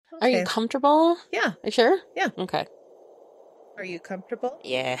Are you comfortable? Yeah. Are you sure? Yeah. Okay. Are you comfortable?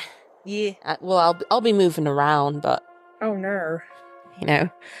 Yeah. Yeah. Well, I'll be moving around, but Oh no. you know,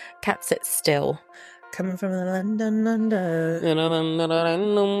 can't sit still. Coming from London, London.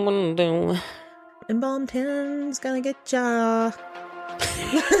 Embalmed Tim's gonna get ya.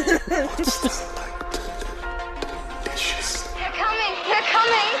 They're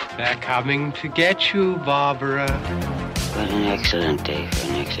coming. They're coming to get you, Barbara. What an excellent day for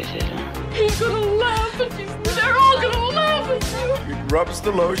an exorcism. He's gonna laugh at you. They're all gonna laugh at you. It rubs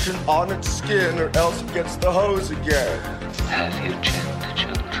the lotion on its skin or else it gets the hose again. Have you checked the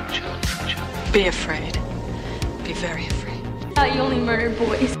children? Be afraid. Be very afraid. You only murder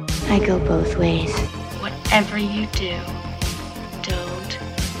boys. I go both ways. Whatever you do, don't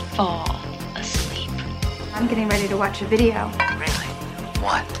fall asleep. I'm getting ready to watch a video. Really?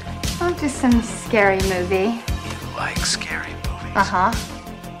 What? Oh, just some scary movie. You like scary movies? Uh-huh.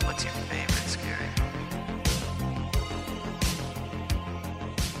 What's your favorite scary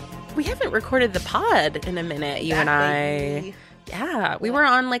movie? We haven't recorded the pod in a minute, you and I. Yeah, we were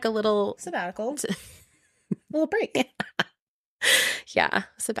on like a little sabbatical. Little break. Yeah,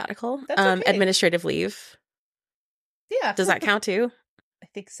 sabbatical. That's okay. Administrative leave. Yeah. Does that count too? I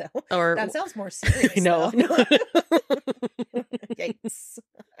think so. Or that sounds more serious. No. Yikes.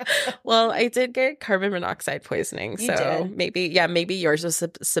 Well, I did get carbon monoxide poisoning, You so did. maybe yours was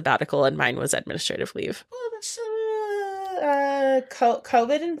sabbatical and mine was administrative leave.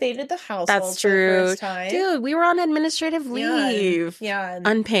 COVID invaded the household. That's for the true, first time. Dude. We were on administrative leave. Yeah.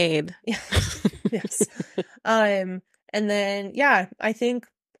 Unpaid. Yeah. Yes. And then I think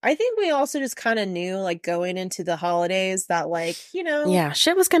we also just kind of knew, like, going into the holidays that, like, you know, Yeah,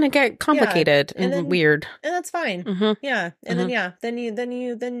 shit was gonna get complicated and then- weird. and that's fine. Mhm. Yeah. And then then you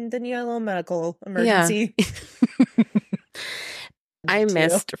had a little medical emergency. I Too.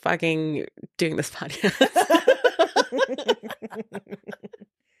 missed fucking doing this podcast.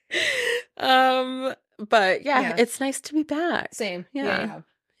 But yeah, it's nice to be back. Same. Yeah.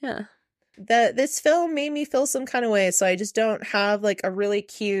 This film made me feel some kind of way, so I just don't have like a really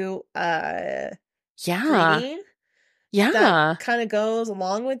cute Yeah. greeting Yeah. that kind of goes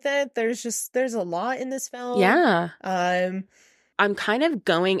along with it. There's a lot in this film. Yeah. Um I'm kind of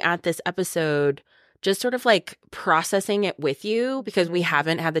going at this episode just sort of like processing it with you because we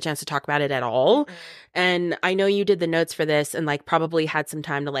haven't had the chance to talk about it at all. And I know you did the notes for this and like probably had some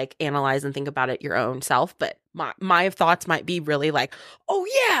time to like analyze and think about it your own self, but my thoughts might be really like, oh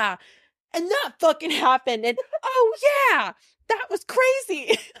yeah, and that fucking happened, and oh yeah, that was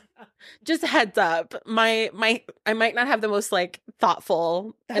crazy. Just a heads up, I might not have the most like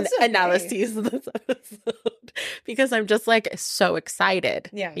thoughtful That's okay. analyses of this episode because I'm just like so excited.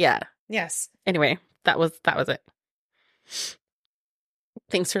 Yeah. Yes. Anyway, that was it.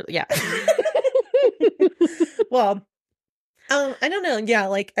 Thanks for Well, I don't know. Yeah,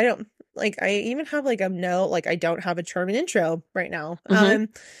 like I don't like I even have like a note like I don't have a charming intro right now.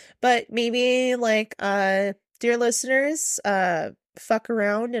 But maybe like dear listeners, fuck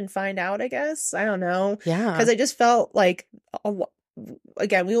around and find out, I guess. I don't know. Yeah. Because I just felt like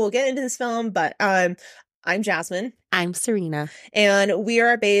again, we will get into this film, but I'm Jasmine. I'm Serena. And we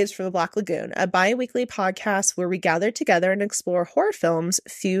are Babes from the Black Lagoon, a bi-weekly podcast where we gather together and explore horror films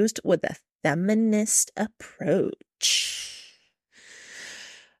fused with a feminist approach.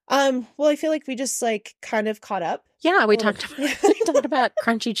 Well, I feel like we just like kind of caught up. Yeah, we talked about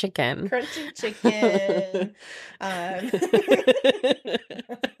crunchy chicken. Crunchy chicken.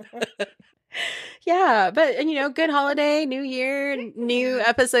 Yeah, but you know, good holiday, new year, new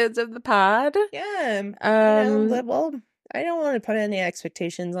episodes of the pod. Yeah. Well, I don't want to put any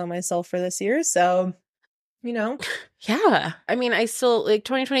expectations on myself for this year, so you know. Yeah. I mean, I still like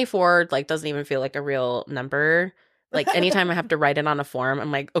 2024 like doesn't even feel like a real number. Like anytime I have to write it on a form,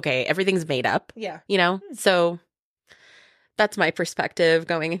 I'm like, okay, everything's made up. Yeah. You know? So that's my perspective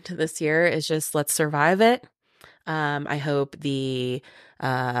going into this year is just let's survive it. I hope the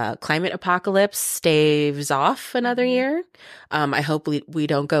climate apocalypse staves off another year. I hope we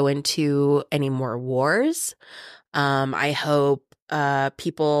don't go into any more wars. I hope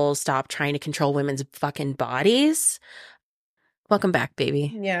people stop trying to control women's fucking bodies. Welcome back,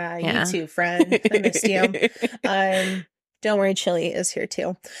 baby. Yeah, you too, friend. I missed you. Don't worry, Chili is here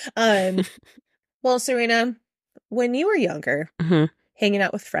too. Well, Serena, when you were younger, hanging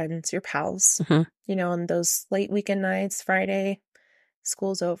out with friends, your pals, you know, on those late weekend nights, Friday,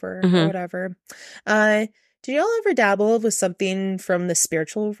 school's over, or whatever. Did y'all ever dabble with something from the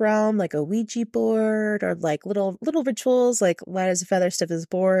spiritual realm, like a Ouija board, or like little rituals, like light as a feather, stiff as a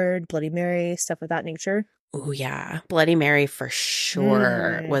board, Bloody Mary, stuff of that nature? Oh, yeah. Bloody Mary for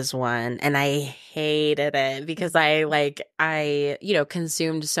sure was one. And I hated it because I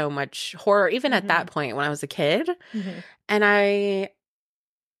consumed so much horror, even at that point when I was a kid. And I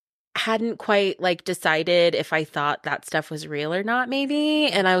hadn't quite like decided if I thought that stuff was real or not, maybe.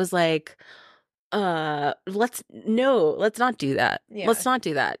 And I was like, let's not do that. Yeah. Let's not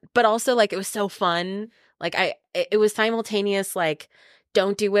do that. But also like it was so fun. Like it was simultaneous, like,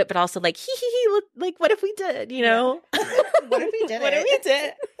 don't do it, but also like, look, like, what if we did, you know? What if we did What if we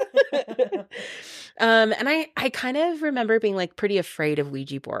did? And I kind of remember being like pretty afraid of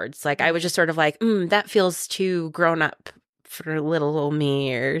Ouija boards. Like I was just sort of like, that feels too grown up for little old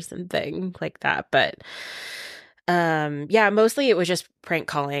me or something like that. But mostly it was just prank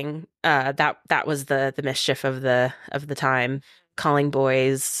calling. That was the mischief of the time. Calling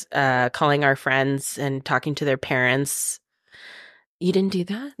boys, calling our friends and talking to their parents. You didn't do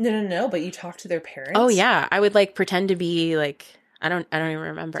that? No, but you talked to their parents? Oh yeah, I would like pretend to be like I don't even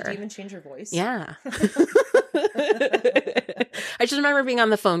remember. Did you even change your voice? Yeah. I just remember being on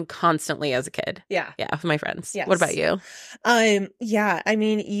the phone constantly as a kid. Yeah. Yeah, with my friends. Yes. What about you? Yeah, I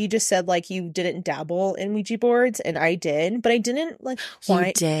mean, you just said like you didn't dabble in Ouija boards and I did, but I didn't like quite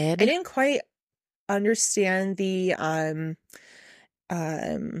You did? I didn't quite understand the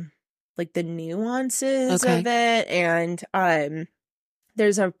like the nuances of it, and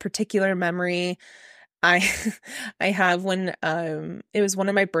there's a particular memory I have when it was one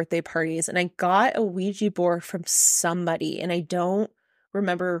of my birthday parties and I got a Ouija board from somebody and I don't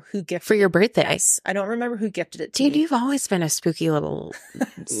remember who gifted for your birthday. Yes, I don't remember who gifted it to Dude, me. you've always been a spooky little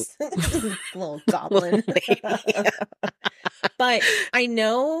little goblin. But I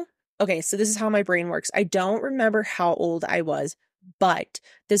know, okay, so this is how my brain works. I don't remember how old I was, but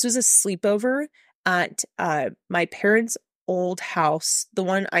this was a sleepover at my parents' old house, the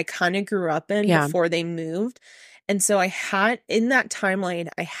one I kind of grew up in before they moved. And so I had, in that timeline,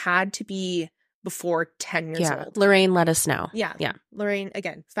 I had to be before 10 years old. Lorraine, let us know. Yeah. Lorraine,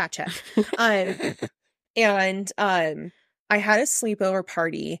 again, fact check. And I had a sleepover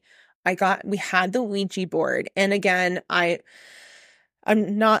party. We had the Ouija board. And again, I'm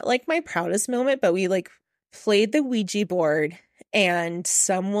not like my proudest moment, but we like played the Ouija board and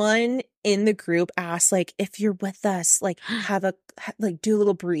someone in the group asked like, if you're with us, like do a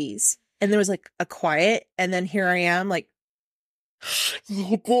little breeze. And there was like a quiet. And then here I am like,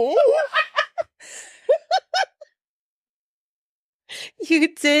 you did?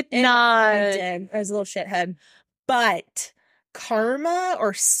 You did not. I did. I was a little shithead. But karma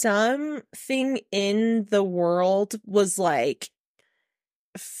or something in the world was like,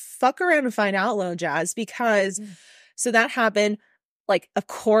 fuck around and find out, little Jazz, because so that happened. Like, of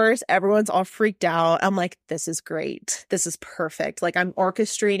course, everyone's all freaked out. I'm like, this is great. This is perfect. Like, I'm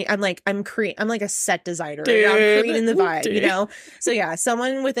orchestrating. I'm like a set designer. Dude, I'm creating the vibe, you know? So yeah,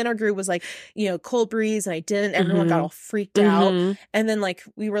 someone within our group was like, cold breeze, and I didn't. Everyone got all freaked out. And then like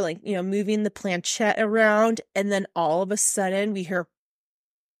we were like, moving the planchette around, and then all of a sudden we hear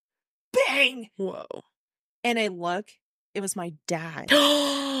bang. Whoa. And I look, it was my dad.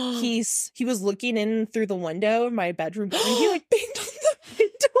 He was looking in through the window of my bedroom and he like banged on the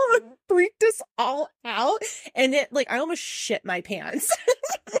window and freaked us all out. And it like I almost shit my pants.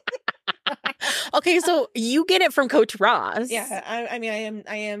 Okay, so you get it from Coach Ross. Yeah, I mean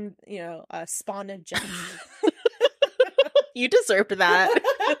I am a spawn of Jeff. You deserved that.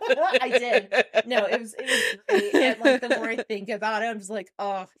 I did. No, it was great. And like the more I think about it, I'm just like,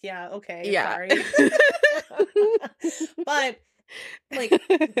 oh yeah, okay, yeah. Sorry. But like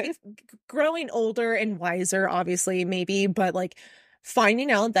growing older and wiser, obviously, maybe, but like finding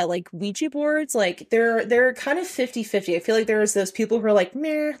out that like Ouija boards, like they're kind of 50-50. I feel like there's those people who are like,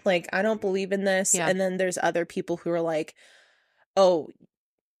 meh, like I don't believe in this. Yeah. And then there's other people who are like, oh,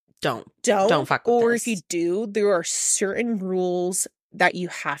 don't fuck with or this. If you do, there are certain rules that you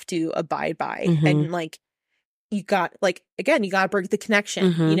have to abide by. And like you got like, again, you got to break the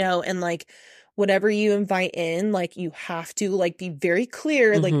connection, and like whatever you invite in, like you have to like be very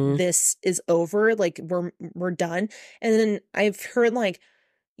clear, like this is over, like we're done. And then I've heard like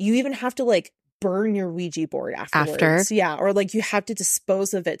you even have to like burn your Ouija board afterwards. Yeah, or like you have to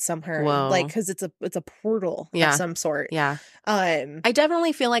dispose of it somewhere. Whoa. Like because it's a portal of some sort. Yeah. I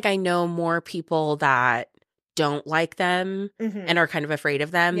definitely feel like I know more people that don't like them and are kind of afraid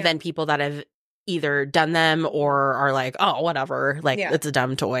of them than people that have either done them or are like, oh, whatever, like it's a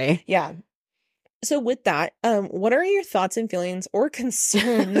dumb toy. Yeah. So with that, what are your thoughts and feelings or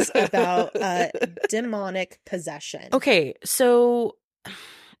concerns about demonic possession? Okay, so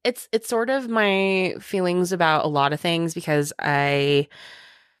it's sort of my feelings about a lot of things because I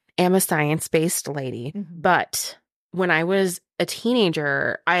am a science-based lady, but when I was a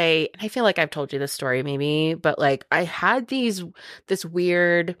teenager, I feel like I've told you this story maybe, but like I had this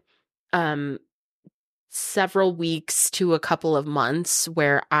weird several weeks to a couple of months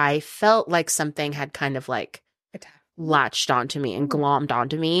where I felt like something had kind of like latched onto me and glommed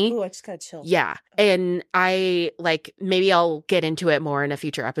onto me. Ooh, I just got chill. Yeah. And I like, maybe I'll get into it more in a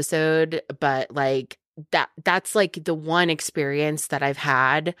future episode, but like that's like the one experience that I've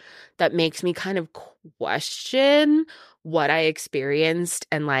had that makes me kind of question what I experienced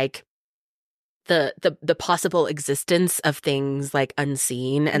and like the possible existence of things like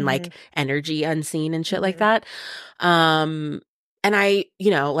unseen and like energy unseen and shit like that. And I,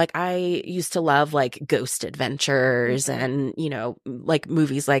 like I used to love like ghost adventures and, like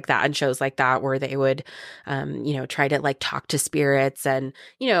movies like that and shows like that where they would, try to like talk to spirits. And,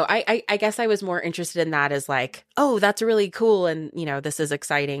 I guess I was more interested in that as like, oh, that's really cool. And, this is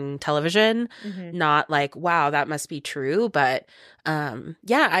exciting television, not like, wow, that must be true. But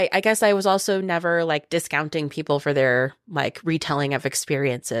I guess I was also never like discounting people for their like retelling of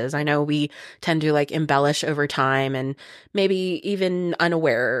experiences. I know we tend to like embellish over time and maybe even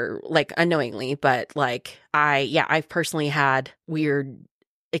unaware, like unknowingly, but like I've personally had weird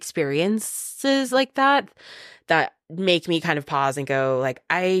experiences like that make me kind of pause and go like,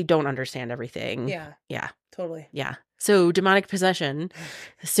 I don't understand everything. Yeah. Yeah. Totally. Yeah. So demonic possession,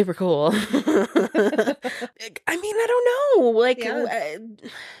 super cool. I mean, I don't know. Like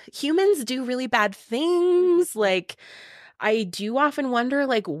humans do really bad things. Like I do often wonder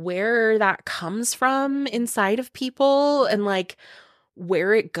like where that comes from inside of people and like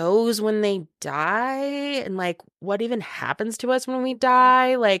where it goes when they die and like what even happens to us when we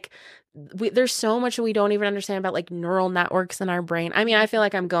die. Like there's so much we don't even understand about like neural networks in our brain. I mean, I feel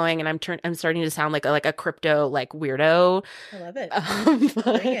like I'm going and I'm starting to sound like a crypto like weirdo. I love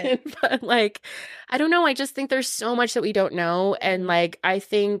it. But like, I don't know. I just think there's so much that we don't know. And like, I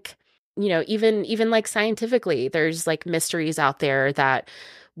think, even like scientifically, there's like mysteries out there that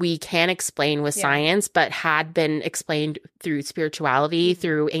we can explain with science, but had been explained through spirituality,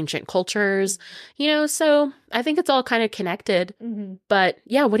 through ancient cultures, so I think it's all kind of connected. But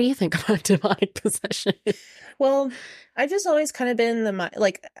yeah, what do you think about demonic possession? Well, I've just always kind of been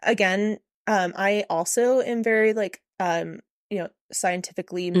like, again, I also am very like,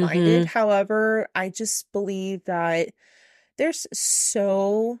 scientifically minded. However, I just believe that there's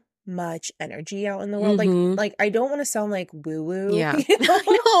so much energy out in the world. Like I don't want to sound like woo woo. Yeah.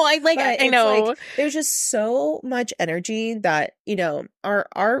 I know. Like, there's just so much energy that,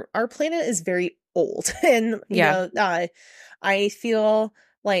 our planet is very old. And, I feel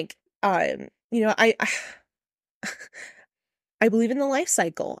like, I believe in the life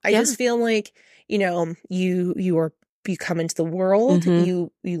cycle. I just feel like, you come into the world,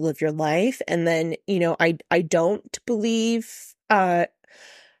 you live your life. And then, I don't believe,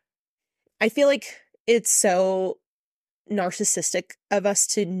 I feel like it's so narcissistic of us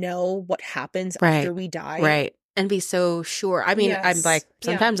to know what happens after we die. Right. And be so sure. I mean, I'm like,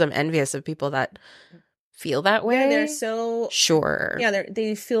 sometimes I'm envious of people that feel that way. Yeah, they're so sure. Yeah,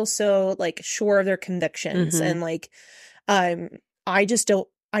 they feel so like sure of their convictions. And like, I just don't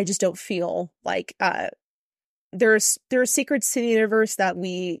feel like, there are secrets to the universe that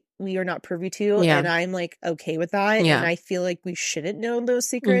we are not privy to, and I'm like okay with that. And I feel like we shouldn't know those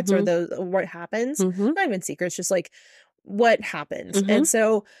secrets or what happens. Not even secrets, just like what happens. And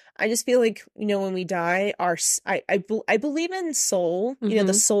so I just feel like when we die, I believe in soul,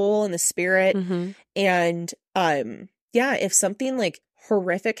 the soul and the spirit, and if something like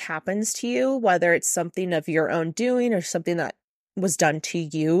horrific happens to you, whether it's something of your own doing or something that was done to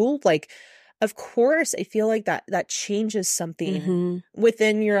you, like. Of course, I feel like that changes something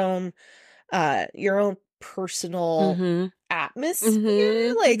within your own personal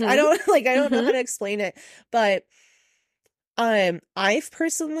atmosphere. Like I don't know how to explain it, but I've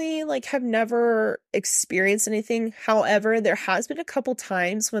personally like have never experienced anything. However, there has been a couple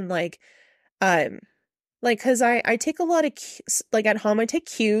times when like because I take a lot of like at home I take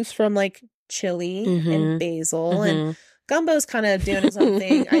cues from like chili and basil and. Gumbo's kind of doing his own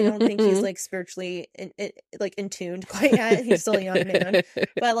thing. I don't think he's like spiritually in tuned quite yet. He's still a young man.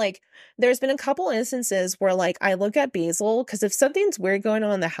 But like there's been a couple instances where like I look at basil because if something's weird going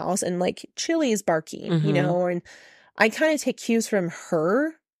on in the house and like chili is barking, and I kind of take cues from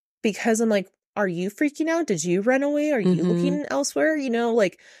her because I'm like, are you freaking out? Did you run away? Are you looking elsewhere?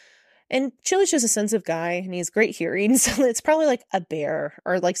 Like, and Chili's just a sensitive guy and he has great hearing. So it's probably like a bear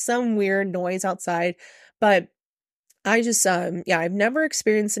or like some weird noise outside. But I just, I've never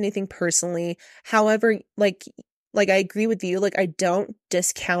experienced anything personally. However, like like, I agree with you. Like, I don't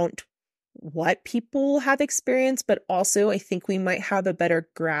discount what people have experienced, but also I think we might have a better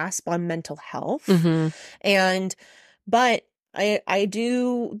grasp on mental health. And, but I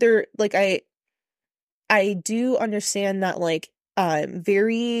do, there, like, I do understand that, like,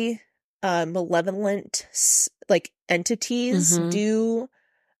 very malevolent, like, entities do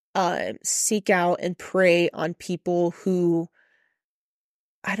seek out and prey on people who,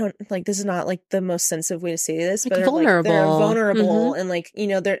 I don't, like, this is not, like, the most sensitive way to say this, Like, but vulnerable. they're vulnerable and, like, you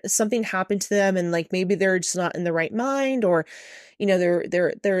know, there something happened to them and, like, maybe they're just not in the right mind, or, you know,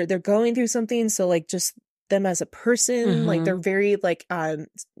 they're going through something, so, like, just them as a person, like, they're very, like, you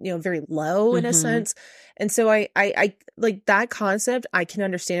know, very low in a sense. And so I like that concept. I can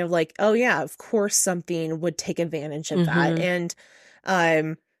understand of, like, oh yeah, of course something would take advantage of that, and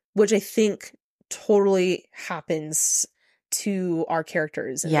which I think totally happens to our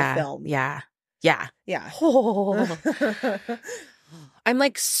characters in the film. Yeah. Oh. I'm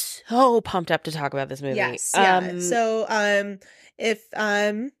like so pumped up to talk about this movie. Yes. Yeah. So if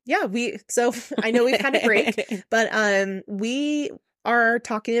so I know we've had a break, but we are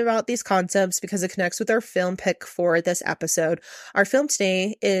talking about these concepts because it connects with our film pick for this episode. Our film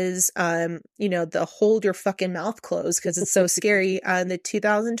today is you know, the Hold Your Fucking Mouth Closed, because it's so scary, the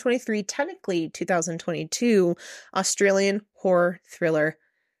 2023, technically 2022 Australian horror thriller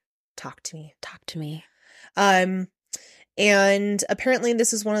Talk to Me. And apparently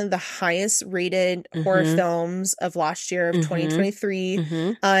this is one of the highest rated horror films of last year of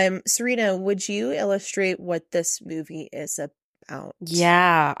 2023. Serena, would you illustrate what this movie is about?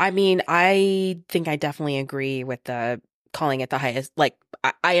 Yeah. I mean, I think I definitely agree with the calling it the highest. Like,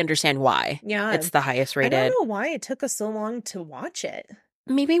 I understand why. Yeah. It's the highest rated. I don't know why it took us so long to watch it.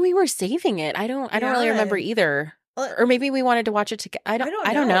 Maybe we were saving it. I don't really remember either. Or maybe we wanted to watch it together. I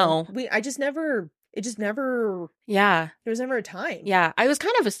don't know. It just never. Yeah. There was never a time. Yeah. I was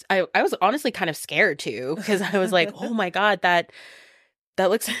I was honestly kind of scared too, because I was like, oh my God, that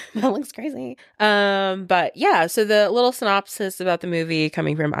looks crazy. But yeah, so the little synopsis about the movie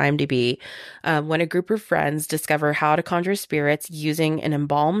coming from IMDb. When a group of friends discover how to conjure spirits using an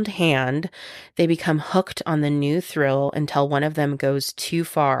embalmed hand, they become hooked on the new thrill until one of them goes too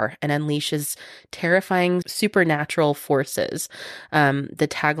far and unleashes terrifying supernatural forces. The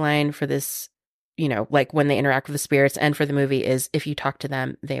tagline for this, you know, like when they interact with the spirits and for the movie, is if you talk to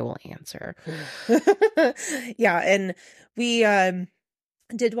them, they will answer. Yeah. And we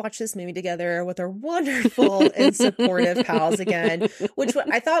did watch this movie together with our wonderful and supportive pals again, which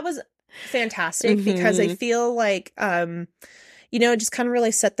I thought was fantastic because I feel like, you know, it just kind of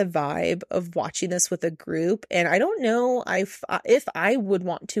really set the vibe of watching this with a group. And I don't know if I would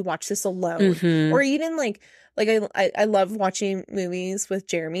want to watch this alone, or even like I love watching movies with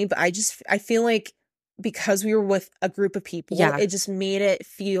Jeremy, but I feel like because we were with a group of people, it just made it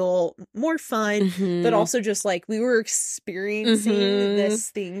feel more fun, but also just like we were experiencing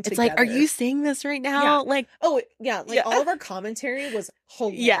this thing together. It's like, are you seeing this right now? Yeah. Like, oh yeah, like all of our commentary was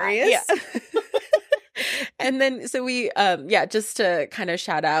hilarious. Yeah. And then, so we, just to kind of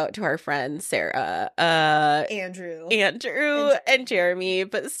shout out to our friends, Sarah, Andrew, and Jeremy.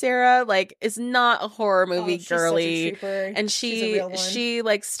 But Sarah, like, is not a horror movie girly, and she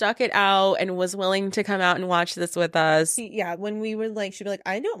like stuck it out and was willing to come out and watch this with us. When we were like, she'd be like,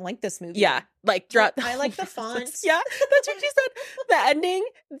 I don't like this movie. Yeah, like drop. I like the fonts. Yeah, that's what she said. The ending,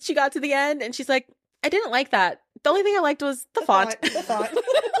 she got to the end, and she's like, I didn't like that. The only thing I liked was the font. The font.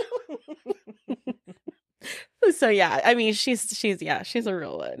 So yeah, I mean, she's a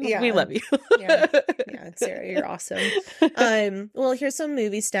real one. Yeah. We love you. yeah, Sarah, you're awesome. Well, here's some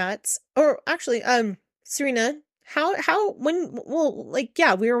movie stats. Or actually, Serena, we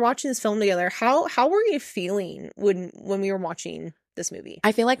were watching this film together. How were you feeling when we were watching this movie?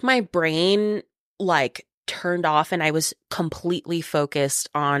 I feel like my brain like turned off and I was completely focused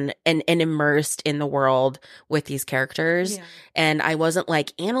on and immersed in the world with these characters. Yeah. And I wasn't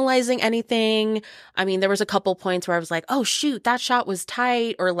like analyzing anything. I mean, there was a couple points where I was like, oh shoot, that shot was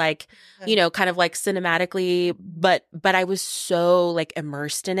tight, or like, you know, kind of like cinematically, but I was so like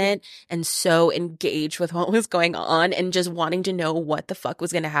immersed in it and so engaged with what was going on and just wanting to know what the fuck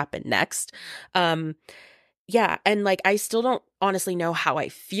was going to happen next. Yeah, and like I still don't honestly know how I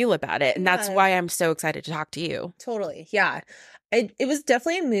feel about it, and that's why I'm so excited to talk to you. Totally, yeah. It was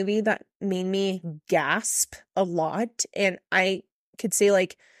definitely a movie that made me gasp a lot, and I could say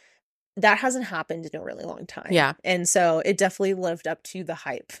like that hasn't happened in a really long time. Yeah. And so it definitely lived up to the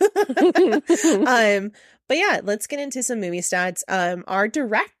hype. But yeah, let's get into some movie stats. Our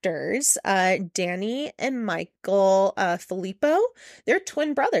directors, Danny and Michael Filippo, they're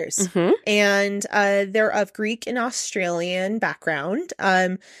twin brothers. And they're of Greek and Australian background.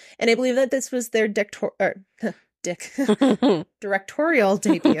 And I believe that this was their directorial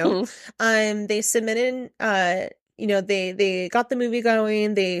debut. They submitted they got the movie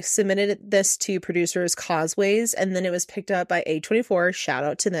going. They submitted this to producers Causeways, and then it was picked up by A24. Shout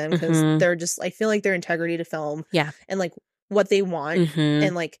out to them, because they're just, I feel like their integrity to film, and like what they want,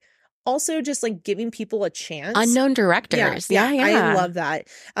 and like also just like giving people a chance. Unknown directors. Yeah. I love that.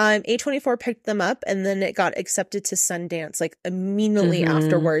 A24 picked them up, and then it got accepted to Sundance like immediately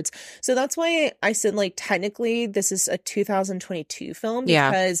afterwards. So that's why I said like technically this is a 2022 film,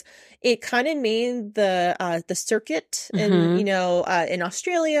 because it kind of made the circuit in in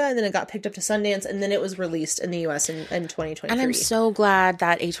Australia, and then it got picked up to Sundance, and then it was released in the US in 2023. And I'm so glad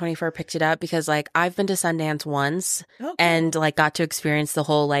that A24 picked it up, because like I've been to Sundance once and like got to experience the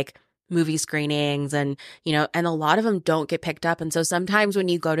whole like movie screenings, and and a lot of them don't get picked up. And so sometimes when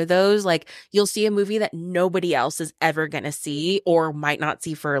you go to those, like you'll see a movie that nobody else is ever going to see or might not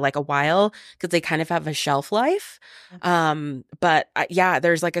see for like a while, because they kind of have a shelf life. But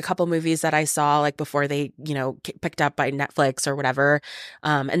there's like a couple movies that I saw like before they, picked up by Netflix or whatever.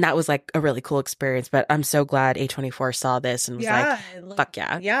 And that was like a really cool experience. But I'm so glad A24 saw this and was like, fuck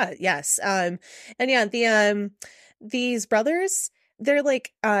yeah. Yeah. Yes. And these brothers, they're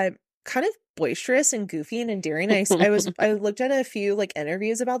like, kind of boisterous and goofy and endearing. I looked at a few like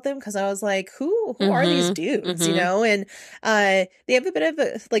interviews about them, because I was like, who are these dudes, and they have a bit of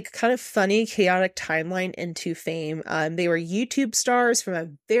a like kind of funny, chaotic timeline into fame. They were YouTube stars from a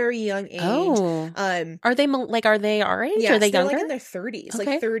very young age. Are they our age? Yes, are they they're younger? like in their 30s,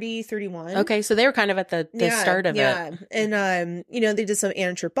 like 30, 31. Okay, so they were kind of at the start of it. And they did some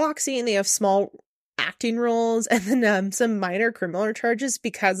amateur boxing. They have small acting roles, and then some minor criminal charges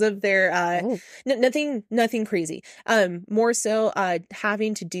because of their nothing crazy, more so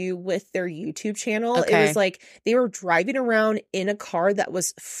having to do with their YouTube channel. It was like they were driving around in a car that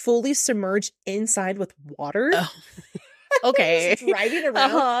was fully submerged inside with water. Okay. Driving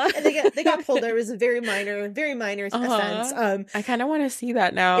around, and they got pulled over. It was a very minor offense. I kind of want to see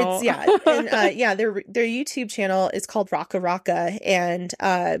that now. It's and their YouTube channel is called Rocka Rocka,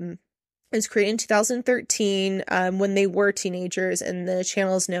 and it was created in 2013 when they were teenagers, and the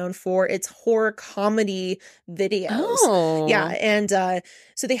channel is known for its horror comedy videos. And so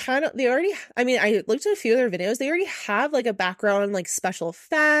I looked at a few of their videos. They already have like a background in like special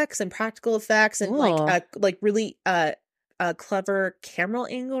effects and practical effects, and like really clever camera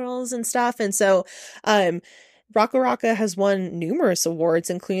angles and stuff. And so Rocka Rocka has won numerous awards,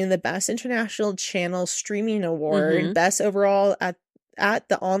 including the Best International Channel Streaming Award, Best Overall at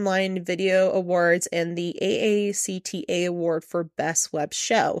the Online Video Awards, and the AACTA Award for Best Web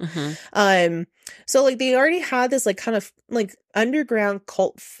Show. So like they already had this like kind of like underground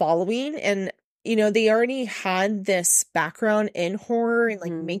cult following, and they already had this background in horror and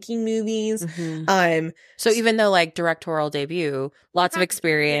like making movies. So even though like directorial debut, lots of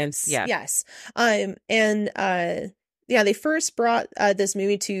experience. Yes. They first brought this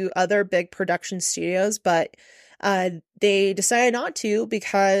movie to other big production studios, but they decided not to,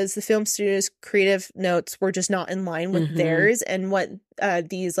 because the film studio's creative notes were just not in line with theirs and what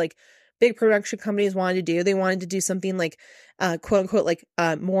these like big production companies wanted to do. They wanted to do something like quote unquote like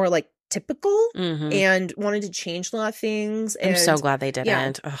more like typical, and wanted to change a lot of things. And I'm so glad they didn't.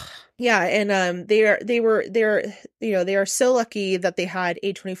 And they are so lucky that they had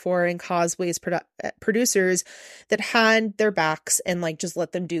A24 and Causeways producers that had their backs and like just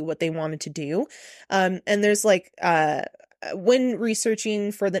let them do what they wanted to do. And there's like when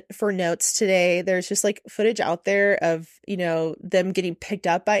researching for notes today, there's just like footage out there of them getting picked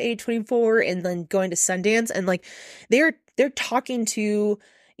up by A24 and then going to Sundance, and like they're talking to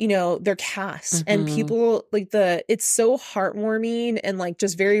their cast and people, like it's so heartwarming and like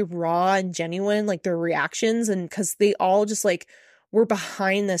just very raw and genuine, like their reactions, and because they all just like were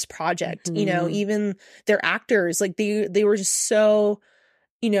behind this project, even their actors, like they were just so,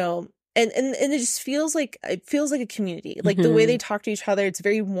 and it just feels like a community, like the way they talk to each other. It's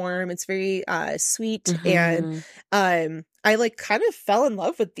very warm, it's very sweet, and I like kind of fell in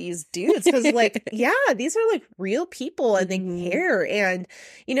love with these dudes, because like these are like real people, and they care, and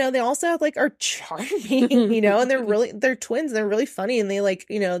they also like are charming, and they're twins, and they're really funny, and they like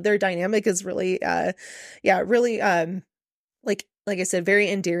their dynamic is really really like I said, very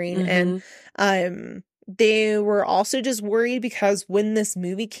endearing. And They were also just worried because when this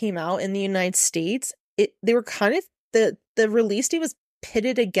movie came out in the United States, they were kind of the release date was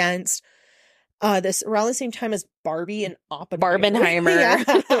pitted against this around the same time as Barbie and Oppenheimer. Yeah.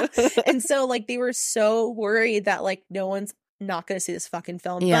 And so like they were so worried that like no one's not going to see this fucking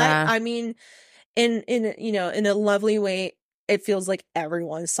film. Yeah. But I mean, in you know, in a lovely way, it feels like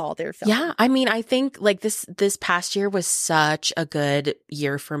everyone saw their film. Yeah, I mean, I think like this past year was such a good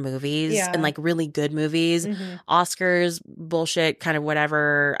year for movies and like really good movies. Oscars, bullshit, kind of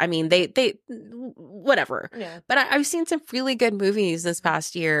whatever. I mean, they whatever. Yeah. But I've seen some really good movies this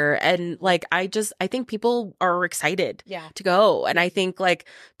past year, and like I think people are excited to go, and I think like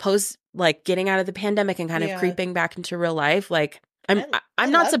post like getting out of the pandemic and kind of creeping back into real life, like.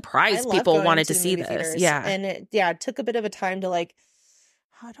 I'm not surprised people wanted to see this. Theaters. Yeah. And it took a bit of a time to like,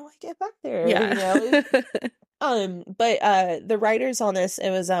 how do I get back there? Yeah. You know? But the writers on this, it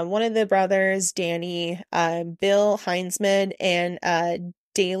was one of the brothers, Danny, Bill Heinzman, and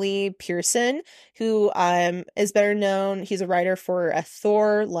Daley Pearson, who is better known. He's a writer for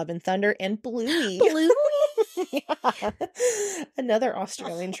Thor, Love and Thunder, and Bluey. Yeah. Another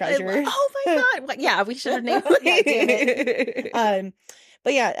Australian treasure. Oh my god! Yeah, we should have named it.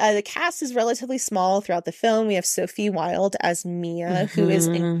 But yeah, the cast is relatively small throughout the film. We have Sophie Wilde as Mia, who is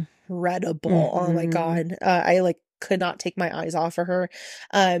incredible. Oh my god, I like could not take my eyes off of her.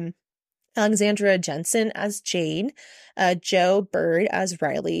 Alexandra Jensen as Jane, Joe Bird as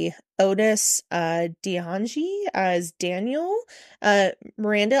Riley, Otis Dianji as Daniel,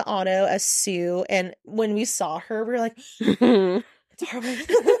 Miranda Otto as Sue, and when we saw her, we were like, it's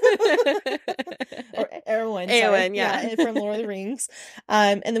or Erwin, yeah, from Lord of the Rings.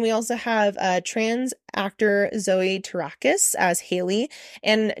 And then we also have trans actor Zoe Terakis as Haley,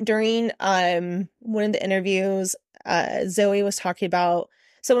 and during one of the interviews, Zoe was talking about.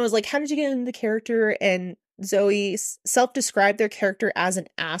 Someone was like, how did you get into the character? And Zoe self-described their character as an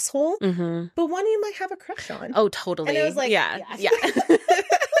asshole, but one you might have a crush on. Oh, totally. And I was like, yeah.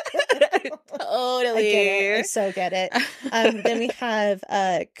 Totally. I so get it. Then we have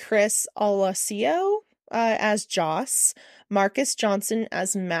Chris Alosio as Joss, Marcus Johnson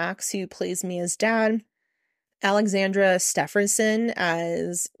as Max, who plays Mia's dad, Alexandra Stephenson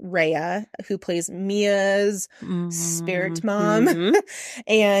as Rhea, who plays Mia's spirit mom,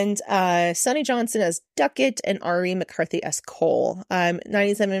 and Sonny Johnson as Duckett, and Ari McCarthy as Cole.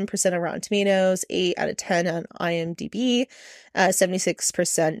 97% on Rotten Tomatoes, 8 out of 10 on IMDb,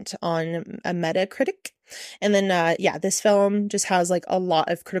 76% on a Metacritic. And then, this film just has like a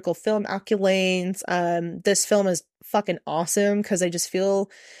lot of critical film accolades. This film is fucking awesome because I just feel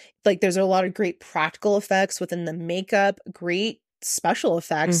like there's a lot of great practical effects within the makeup, great special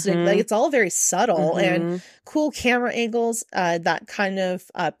effects. Like it's all very subtle and cool camera angles that kind of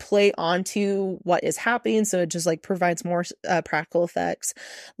play onto what is happening. So it just like provides more practical effects.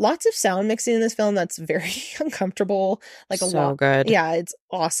 Lots of sound mixing in this film that's very uncomfortable. Like a lot. Good. Yeah, it's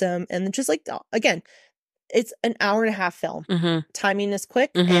awesome. And just like, again, it's an hour and a half film. Timing is quick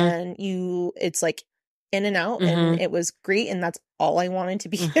and it's like in and out, and it was great, and that's all I wanted to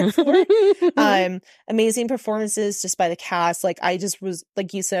be here for. Amazing performances just by the cast. Like I just was,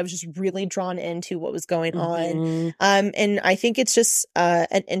 like you said, I was just really drawn into what was going on. And I think it's just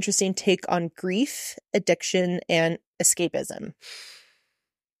an interesting take on grief, addiction, and escapism.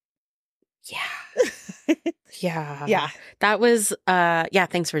 Yeah. That was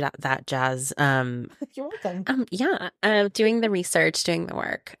thanks for that Jazz. You're welcome. Doing the research, doing the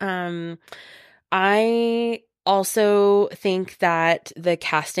work. I also think that the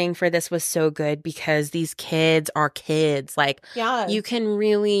casting for this was so good because these kids are kids. Like, you can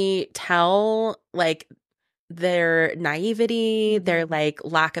really tell, like, their naivety, their, like,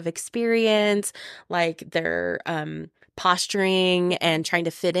 lack of experience, like, their posturing and trying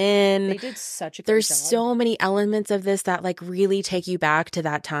to fit in. They did such a good There's job. so many elements of this that like really take you back to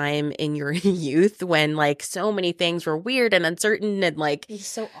that time in your youth when like so many things were weird and uncertain and like it's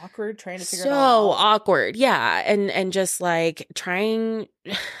so awkward trying to figure it out. So awkward. Yeah. And just like trying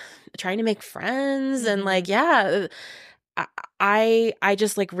to make friends and like, I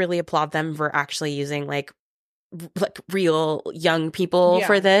just like really applaud them for actually using like real young people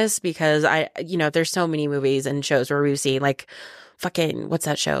for this because there's so many movies and shows where we've seen like fucking what's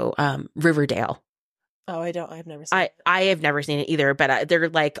that show Riverdale. I've never seen it. I have never seen it either, but they're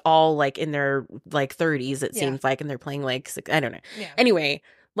like all like in their like 30s it seems like, and they're playing like I don't know. Anyway,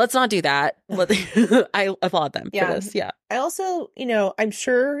 let's not do that. I applaud them for this. I also, I'm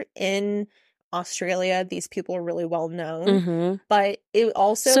sure in Australia these people are really well known, but it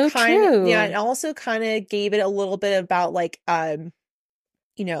also it also kind of gave it a little bit about like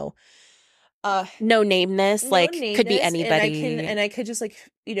no nameness, no like could be nameness, anybody. and I could just like,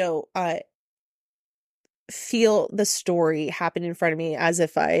 feel the story happen in front of me as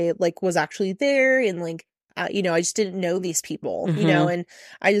if I like was actually there, and like, I just didn't know these people, and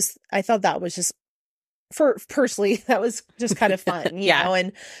I thought that was just, for personally, that was just kind of fun,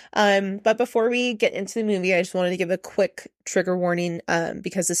 know. And but before we get into the movie, I just wanted to give a quick trigger warning,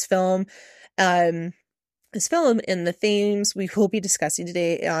 because this film and the themes we will be discussing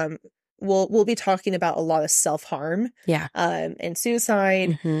today, we'll be talking about a lot of self-harm, and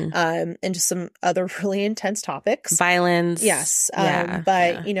suicide, and just some other really intense topics, violence, but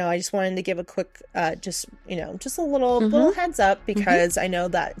I just wanted to give a quick just a little heads up, because I know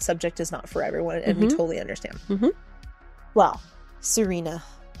that subject is not for everyone, and we totally understand. Well, Serena,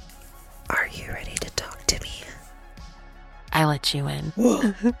 are you ready to talk to me? I let you in.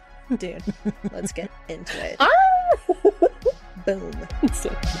 Dude, let's get into it. Boom.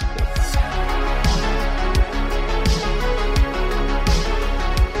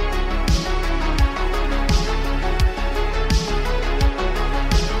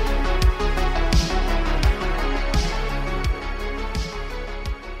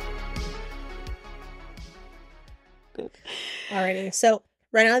 Alrighty, so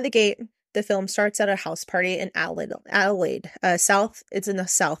right out of the gate, the film starts at a house party in Adelaide, South. It's in the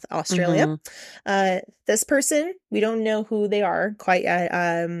South Australia. This person, we don't know who they are quite yet.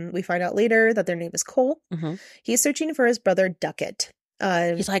 We find out later that their name is Cole. He's searching for his brother Duckett.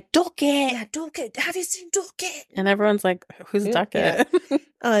 He's like, Duckett. Yeah, Duckett. Have you seen Duckett? And everyone's like, who's Duckett?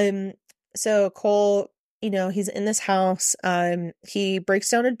 Yeah. So Cole, he's in this house. He breaks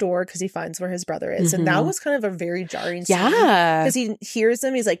down a door because he finds where his brother is. And that was kind of a very jarring scene. Yeah. Because he hears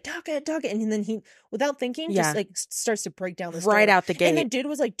him. He's like, Duckett. And then he, without thinking, just like starts to break down this right door. Out the gate. And the dude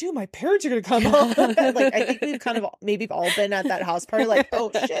was like, dude, my parents are going to come home. Like, I think we've kind of maybe all been at that house party. Like, oh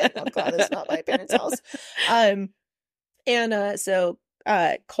shit, I'm glad it's not my parents' house. So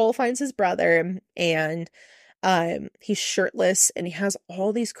Cole finds his brother, and he's shirtless, and he has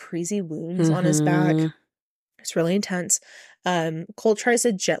all these crazy wounds on his back. It's really intense. Cole tries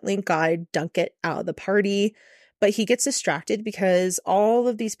to gently guide Duckett out of the party, but he gets distracted because all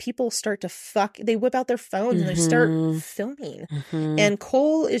of these people start to they whip out their phones and they start filming. And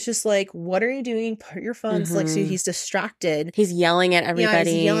Cole is just like, what are you doing? Put your phones, like, so he's distracted. He's yelling at everybody.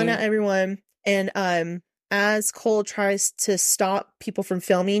 Yeah, he's yelling at everyone. And as Cole tries to stop people from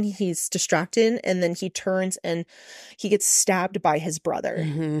filming, he's distracted, and then he turns and he gets stabbed by his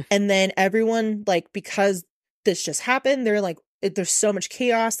brother. And then everyone, like, because this just happened, they're like, there's so much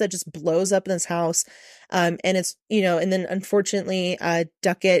chaos that just blows up in this house. And it's, and then unfortunately,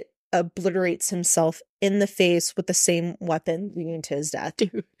 Duckett obliterates himself in the face with the same weapon, leading to his death.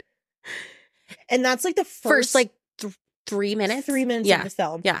 Dude. And that's like the first like 3 minutes? 3 minutes of the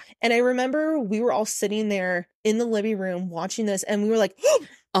film. Yeah. And I remember we were all sitting there in the living room watching this, and we were like,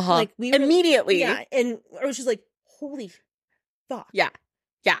 like we were, immediately. Yeah. And I was just like, holy fuck. Yeah.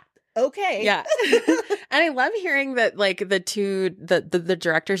 Okay. Yeah. And I love hearing that, like, the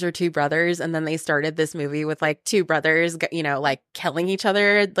directors are two brothers, and then they started this movie with like two brothers, like killing each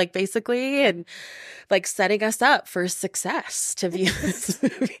other, like, basically, and like setting us up for success to view this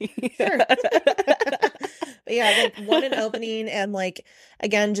movie. Sure. But yeah, like, what an opening. And like,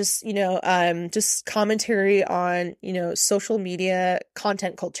 again, just, just commentary on, social media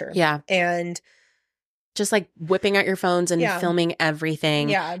content culture. Yeah. And just like whipping out your phones and filming everything.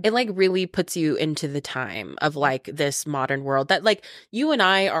 Yeah. It like really puts you into the time of like this modern world that like you and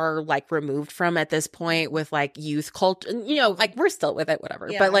I are like removed from at this point with like youth culture, like we're still with it,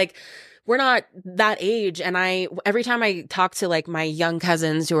 whatever. Yeah. But like we're not that age. And every time I talk to like my young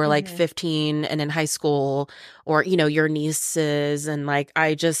cousins who are like 15 and in high school, or, your nieces, and like,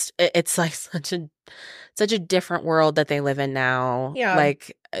 it's like such a different world that they live in now. Yeah.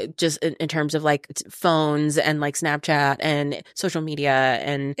 Like, just in terms of like phones and like Snapchat and social media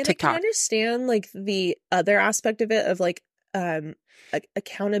and TikTok. I can understand like the other aspect of it, of like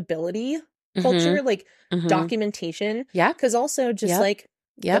accountability culture, like documentation. Yeah. Because also just like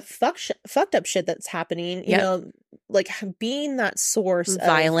the fucked up shit that's happening, you know, like being that source of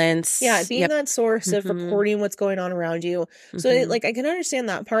violence. Yeah, being that source of reporting what's going on around you. So like I can understand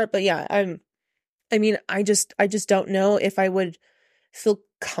that part, but yeah, I mean, I just don't know if I would feel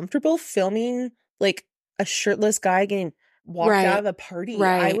comfortable filming like a shirtless guy getting walked out of a party.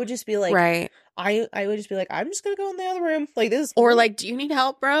 I would just be like, I would just be like, I'm just gonna go in the other room, like this, or like, do you need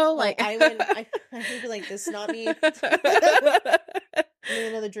help, bro? Like, I would be like, this is not me. I'm gonna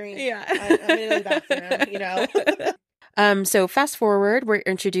another drink. Yeah, I'm gonna go to the bathroom. So fast forward, we're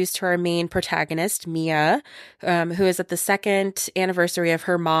introduced to our main protagonist, Mia, who is at the second anniversary of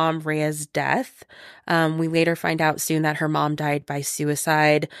her mom, Rhea's death. We later find out soon that her mom died by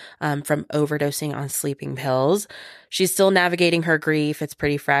suicide, from overdosing on sleeping pills. She's still navigating her grief. It's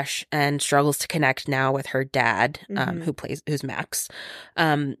pretty fresh and struggles to connect now with her dad, who's Max.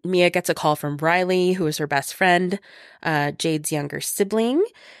 Mia gets a call from Riley, who is her best friend, Jade's younger sibling,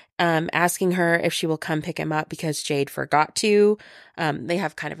 asking her if she will come pick him up because Jade forgot to. They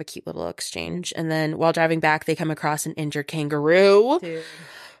have kind of a cute little exchange. And then while driving back, they come across an injured kangaroo. Dude.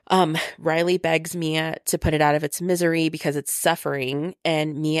 Riley begs Mia to put it out of its misery because it's suffering,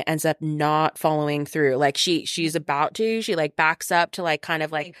 and Mia ends up not following through. Like she's about to, she like backs up to like kind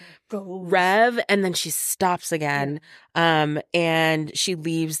of like rev, and then she stops again. Yeah. And she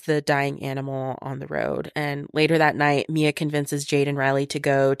leaves the dying animal on the road. And later that night, Mia convinces Jade and Riley to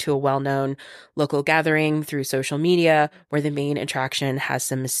go to a well-known local gathering through social media where the main attraction has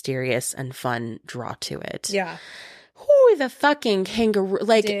some mysterious and fun draw to it. Yeah. Who the fucking kangaroo?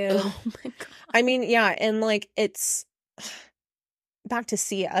 Like, dude. Oh my God. I mean, yeah. And like, it's back to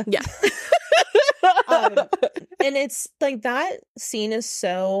Sia. Yeah. And it's like that scene is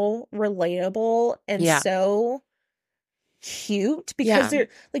so relatable and so cute because they're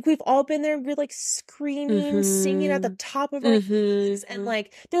like, we've all been there. We're like screaming, singing at the top of our voices, and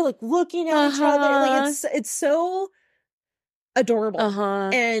like they're like looking at each other. Like it's so adorable.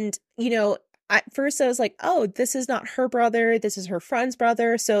 And you know, at first I was like, oh, this is not her brother, this is her friend's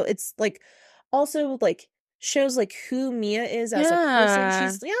brother. So it's like also like shows like who Mia is as a person.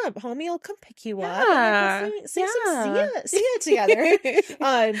 She's homie, I'll come pick you up. And like, sing some Sia together.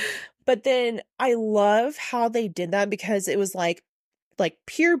 But then I love how they did that because it was like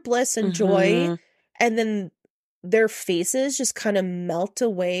pure bliss and joy, and then their faces just kind of melt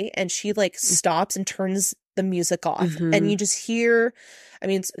away, and she like stops and turns the music off, and you just hear, I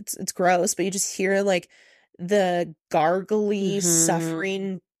mean, it's gross, but you just hear like the gargly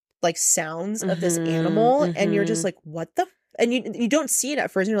suffering like sounds of this animal, and you're just like, what the and you don't see it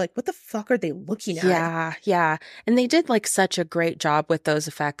at first, and you're like, what the fuck are they looking at? Yeah. And they did like such a great job with those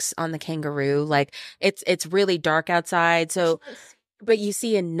effects on the kangaroo. Like it's really dark outside, so but you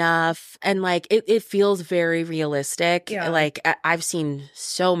see enough, and like it feels very realistic. Like I've seen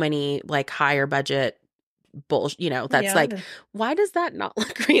so many like higher budget bullshit, you know, that's like, why does that not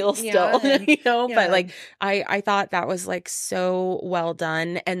look real still? You know, but like I thought that was like so well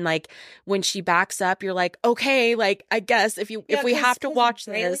done. And like when she backs up, you're like, okay, like I guess if we have to watch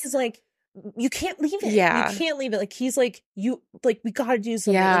this, is like, you can't leave it. You can't leave it. Like he's like, you like, we gotta do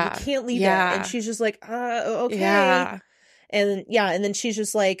something. Like, you can't leave it. And she's just like, okay. And then she's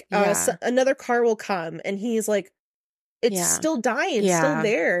just like, another car will come, and he's like, it's still dying, it's still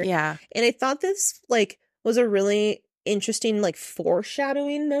there. And I thought this like was a really interesting like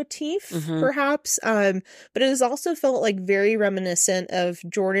foreshadowing motif, perhaps. But it has also felt like very reminiscent of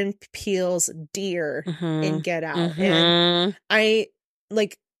Jordan Peele's Deer in Get Out. And I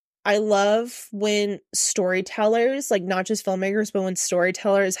love when storytellers, like not just filmmakers, but when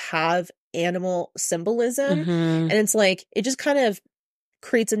storytellers have animal symbolism, and it's like it just kind of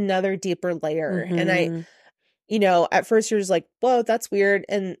creates another deeper layer. And I, you know, at first you're just like, whoa, that's weird,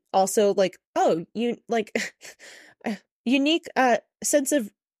 and also like, oh, you like unique sense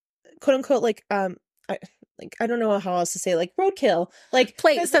of quote unquote like I don't know how else to say, like roadkill, like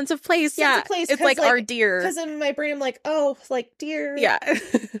place, sense of place. Sense of place. It's like our deer. Because in my brain I'm like, oh, like deer,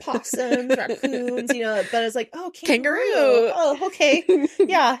 possums, raccoons, you know. But it's like, oh, kangaroo. Oh, okay,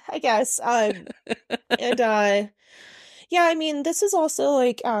 yeah, I guess. And yeah, I mean, this is also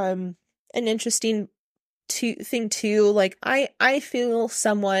like an interesting thing too. Like I feel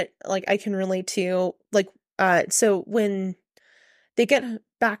somewhat like I can relate to like so when they get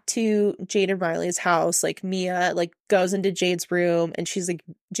back to Jade and Riley's house, like Mia like goes into Jade's room, and she's like,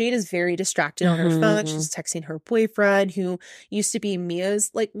 Jade is very distracted on her phone. She's texting her boyfriend, who used to be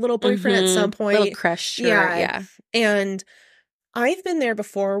Mia's like little boyfriend at some point, little crush. Yeah. And I've been there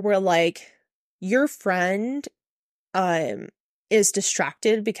before where like your friend is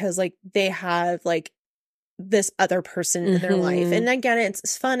distracted because like they have like this other person in their life, and I get it,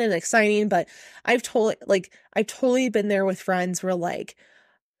 it's fun and exciting, but I've totally been there with friends where like,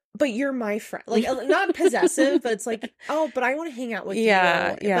 but you're my friend, like not possessive, but it's like, oh, but I want to hang out with you.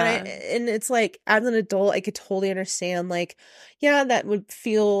 But and it's like as an adult, I could totally understand like, yeah, that would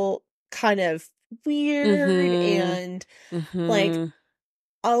feel kind of weird and like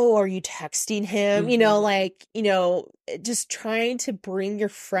oh, are you texting him? You know, like, you know, just trying to bring your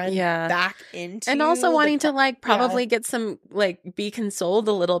friend back into and also wanting to like probably Yeah. get some like be consoled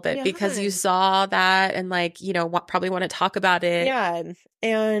a little bit because you Yeah. saw that and like, you know, probably want to talk about it. Yeah.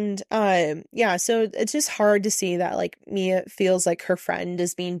 And yeah, so it's just hard to see that like Mia feels like her friend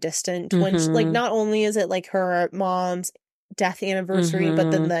is being distant when she, like not only is it like her mom's death anniversary,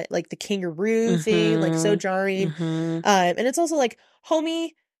 but then the like the kangaroo thing, like so jarring. And it's also like,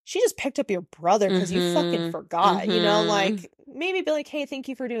 homie, she just picked up your brother because you fucking forgot, you know, like maybe be like, hey, thank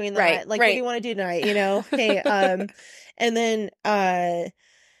you for doing that. Right, Like, what do you want to do tonight? You know, hey, and then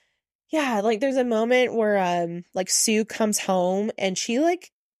yeah, like there's a moment where like Sue comes home and she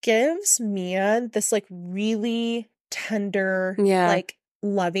like gives Mia this like really tender, like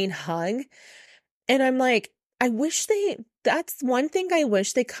loving hug. And I'm like, I wish that's one thing I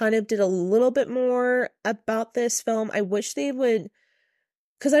wish they kind of did a little bit more about this film. I wish they would,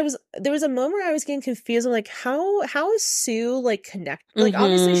 because there was a moment where I was getting confused. I'm like, how is Sue like connected? Like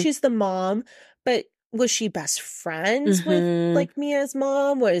obviously she's the mom, but was she best friends with like Mia's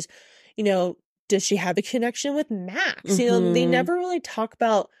mom? Was, you know, does she have a connection with Max? You know, they never really talk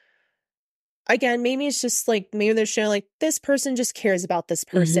about, again, maybe it's just like, maybe they're showing like this person just cares about this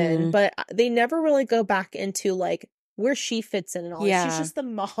person, but they never really go back into like where she fits in and all. She's just the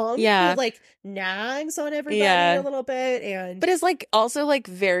mom who like nags on everybody a little bit, but is like also like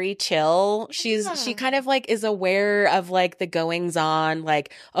very chill. She kind of like is aware of like the goings on,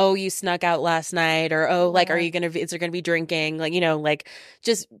 like, oh, you snuck out last night, or oh, like, is there gonna be drinking, like, you know, like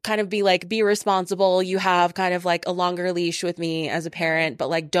just kind of be like, be responsible, you have kind of like a longer leash with me as a parent, but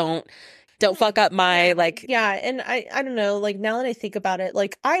like don't fuck up my like. And I don't know, like now that I think about it,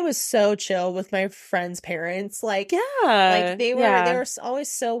 like I was so chill with my friends' parents, like like they were always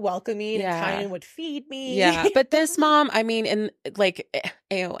so welcoming and kind and would feed me. But this mom, I mean, in like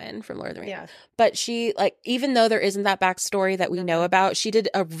Aon from Lord of the Rings, but she like, even though there isn't that backstory that we know about, she did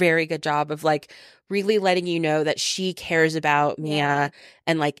a very good job of like really letting you know that she cares about Mia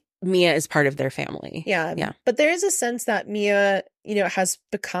and like Mia is part of their family. Yeah. But there is a sense that Mia, you know, has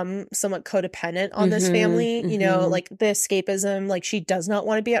become somewhat codependent on this family, you know, like the escapism, like she does not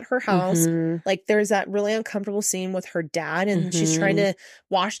want to be at her house. Like there's that really uncomfortable scene with her dad and she's trying to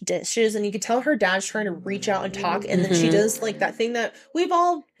wash dishes and you can tell her dad's trying to reach out and talk. And then she does like that thing that we've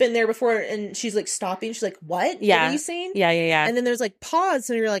all been there before. And she's like stopping. She's like, what? What are you saying? Yeah. And then there's like pause.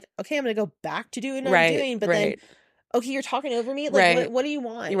 And you're like, okay, I'm going to go back to doing what I'm doing. But then, okay, you're talking over me? Like, what do you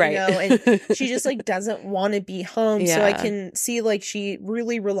want? You know? And she just, like, doesn't want to be home. So I can see, like, she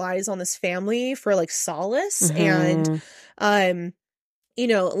really relies on this family for, like, solace. And, you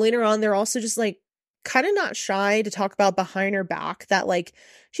know, later on, they're also just, like, kind of not shy to talk about behind her back that, like,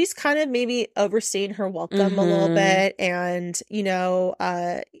 she's kind of maybe overstaying her welcome a little bit. And, you know,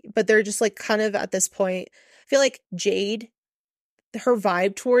 but they're just, like, kind of at this point, I feel like Jade, her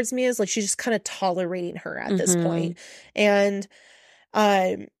vibe towards me is like she's just kind of tolerating her at this point. And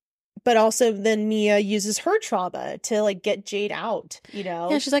but also then Mia uses her trauma to like get Jade out, you know.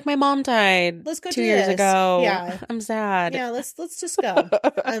 Yeah, she's like, my mom died let's go 2 years ago. Yeah, I'm sad. Yeah, let's just go.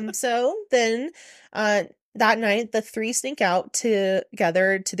 So then that night the three sneak out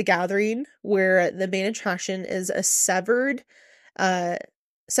together to the gathering where the main attraction is a severed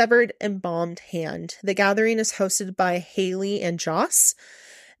embalmed hand. The gathering is hosted by Haley and Joss.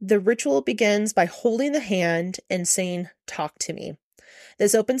 The ritual begins by holding the hand and saying, "Talk to me."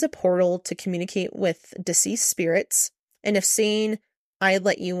 This opens a portal to communicate with deceased spirits, and if saying, "I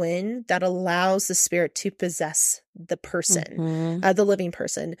let you in," that allows the spirit to possess the person, the living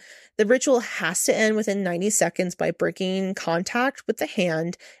person. The ritual has to end within 90 seconds by breaking contact with the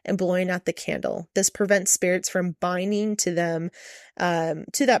hand and blowing out the candle. This prevents spirits from binding to them,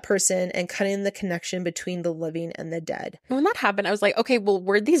 to that person, and cutting the connection between the living and the dead. When that happened, I was like, okay, well,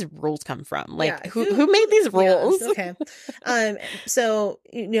 where'd these rules come from? Like, who made these rules? Okay. So,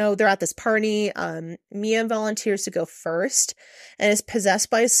 you know, they're at this party. Mia volunteers to go first and is possessed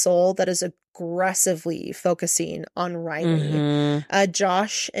by a soul that is aggressively focusing on Riley.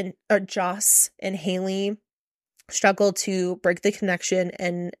 Joss and Haley struggle to break the connection,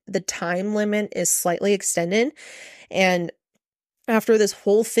 and the time limit is slightly extended. And after this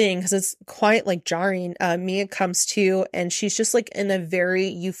whole thing, because it's quite like jarring, Mia comes to and she's just like in a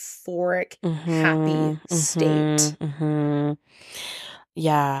very euphoric, happy state.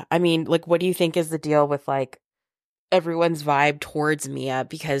 Yeah. I mean, like, what do you think is the deal with like everyone's vibe towards Mia?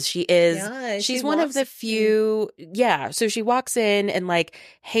 Because she's one of the few. So she walks in and like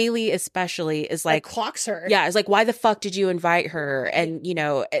Haley especially is like clocks her. Yeah. Is like, why the fuck did you invite her? And, you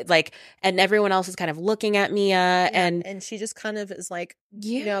know, like, and everyone else is kind of looking at Mia and she just kind of is like,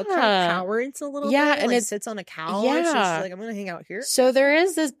 you know, kind of cowards a little bit. And like it sits on a couch. And she's like, I'm going to hang out here. So there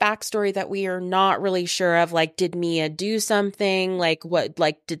is this backstory that we are not really sure of. Like, did Mia do something? Like, what,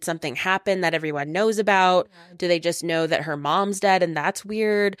 like, did something happen that everyone knows about? Do they just know that her mom's dead and that's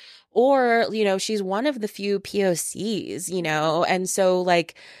weird? Or, you know, she's one of the few POCs, you know? And so,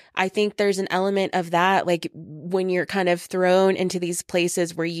 like, I think there's an element of that, like, when you're kind of thrown into these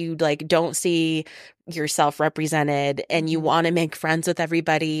places where you, like, don't see yourself represented and you want to make friends with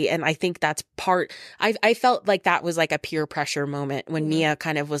everybody. And I think that's part, I felt like that was like a peer pressure moment when Mia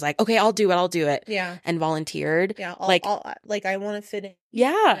kind of was like, okay, I'll do it. Yeah. And volunteered. Yeah. Like, I want to fit in.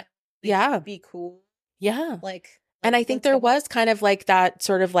 Yeah. Yeah. Be cool. Yeah. Like, and I think there was kind of like that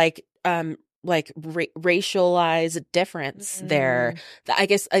sort of like racialized difference there. I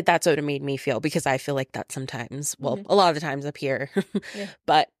guess that's what it made me feel, because I feel like that sometimes, well, a lot of the times up here,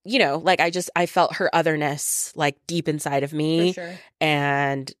 but you know, like I felt her otherness like deep inside of me. For sure.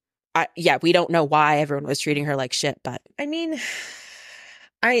 And we don't know why everyone was treating her like shit, but I mean,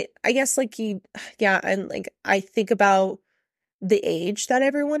 I guess like and like I think about the age that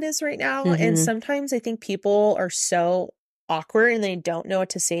everyone is right now, and sometimes I think people are so awkward and they don't know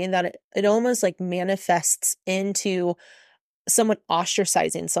what to say, and that it almost like manifests into someone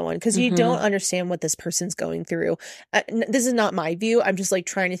ostracizing someone because you don't understand what this person's going through. This is not my view. I'm just like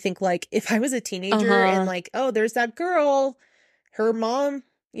trying to think, like, if I was a teenager and like, oh, there's that girl, her mom,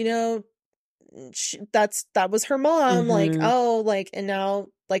 you know, that was her mom, like, oh, like, and now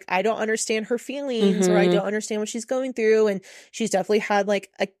like I don't understand her feelings or I don't understand what she's going through, and she's definitely had like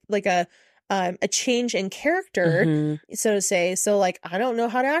a change in character, so to say. So like I don't know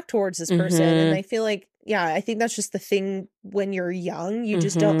how to act towards this person, and I feel like I think that's just the thing when you're young, you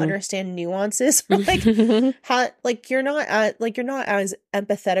just don't understand nuances, like how like you're not as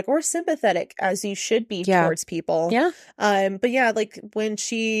empathetic or sympathetic as you should be towards people. But like when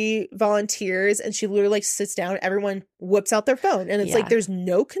she volunteers and she literally like sits down, everyone whips out their phone, and it's like there's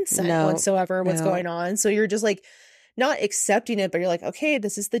no consent whatsoever what's going on, so you're just like not accepting it, but you're like, okay,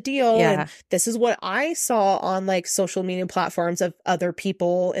 this is the deal. And this is what I saw on like social media platforms of other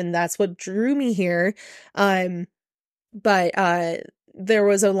people, and that's what drew me here. But there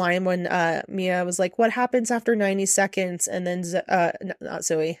was a line when Mia was like, what happens after 90 seconds? And then not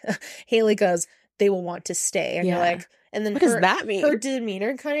Zoe, Haley goes, they will want to stay. And you're like, and then what does that mean? Her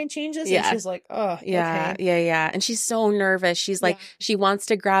demeanor kind of changes, and she's like, oh, okay. And she's so nervous. She's like, she wants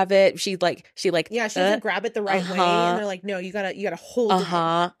to grab it. She doesn't grab it the right way, and they're like, no, you gotta hold it.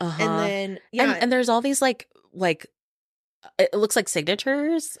 And then and there's all these like it looks like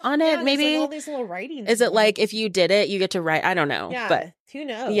signatures on it. Maybe like all these little writings. Is it like if you did it, you get to write? I don't know. But who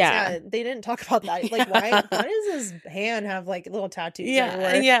knows? They didn't talk about that. Like, why does his hand have like little tattoos?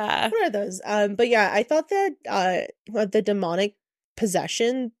 What are those? But I thought that the demonic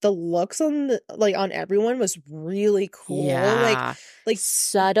possession, the looks on on everyone was really cool. Like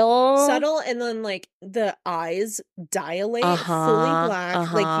subtle, and then like the eyes dilate, fully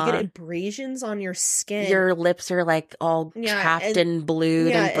black. Like you get abrasions on your skin. Your lips are like all chapped and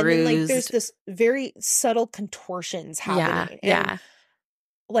blued and bruised. And then, like there's this very subtle contortions happening. And,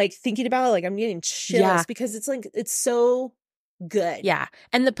 like thinking about it, like I'm getting chills because it's like it's so good.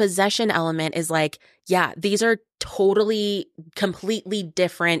 And the possession element is like, these are totally completely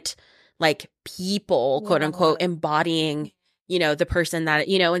different like people, quote unquote, embodying, you know, the person that,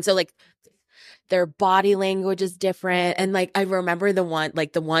 you know, and so like their body language is different. And like I remember the one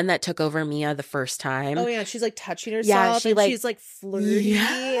that took over Mia the first time. Oh yeah, she's like touching herself, and she's like flirty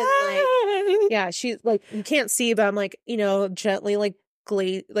and like she's like, you can't see, but I'm like, you know, gently like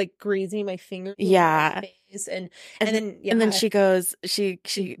grazing my finger my face, and then she goes, she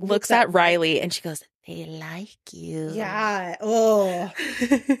looks at Riley and she goes, they like you.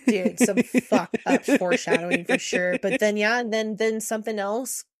 Dude, some fucked up foreshadowing for sure. But then then something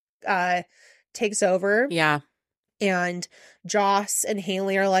else takes over, and Joss and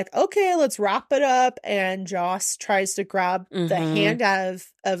Haley are like, okay, let's wrap it up, and Joss tries to grab the hand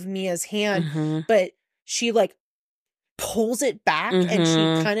of Mia's hand, but she like pulls it back, and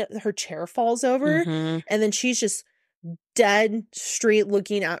she kind of, her chair falls over, and then she's just dead straight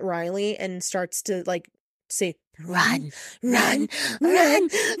looking at Riley and starts to like say, run, and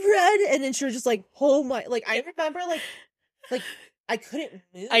then she was just like, oh my, like I remember like I couldn't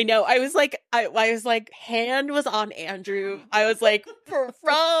move. I know. I was like, hand was on Andrew. I was like,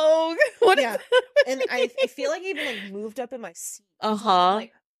 bro, what? And I feel like I even like moved up in my seat.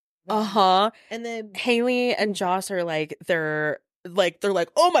 Like, and then Haley and Joss are like, they're like,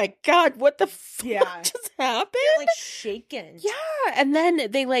 oh my God, what the fuck just happened? They're like shaken. And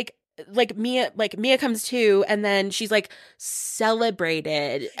then they like Mia comes too, and then she's like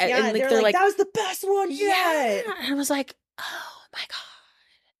celebrated. And they're like, that was the best one yet. Yeah. And I was like, oh my God.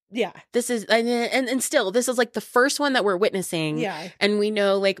 Yeah. This is, and still, this is like the first one that we're witnessing. Yeah. And we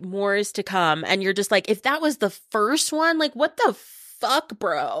know like more is to come. And you're just like, if that was the first one, like what the fuck,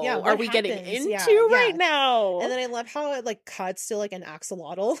 bro? Yeah, are we happens? getting into right now? And then I love how it like cuts to like an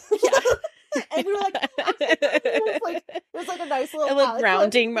axolotl. Yeah. And we were like, it was like a nice little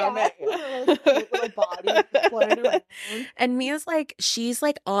grounding moment. Little body floating around. And Mia's like, she's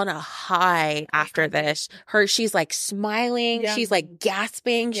like on a high after this. She's like smiling. Yeah. She's like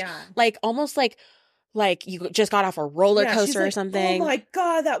gasping. Yeah. Like almost like you just got off a roller coaster or something. Oh my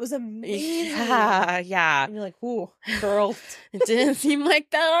God, that was amazing. Yeah. And you're like, ooh, girl. It didn't seem like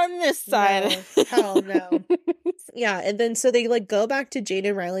that on this side. No, hell no. Yeah. And then so they like go back to Jade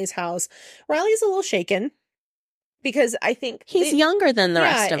and Riley's house. Riley's a little shaken because I think he's younger than the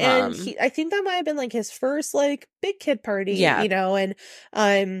rest of them. I think that might have been like his first like big kid party, yeah. you know, and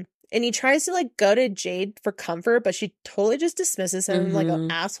he tries to like go to Jade for comfort, but she totally just dismisses him like an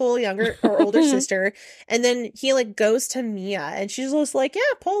asshole younger or older sister. And then he like goes to Mia and she's just like, yeah,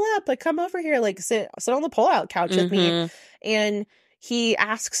 pull up, like come over here, like sit on the pull-out couch with me. And he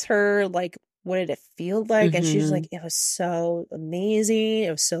asks her like, what did it feel like? And she's like, it was so amazing. Like,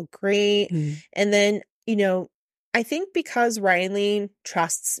 it was so great. And then, you know, I think because Riley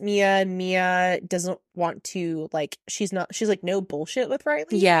trusts Mia doesn't want to like she's like no bullshit with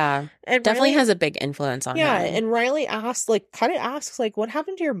Riley. Yeah. And definitely Riley has a big influence on her. Yeah. And Riley asks like what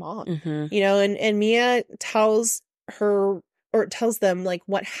happened to your mom? You know, and Mia tells them like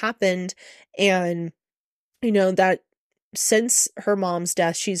what happened, and you know that since her mom's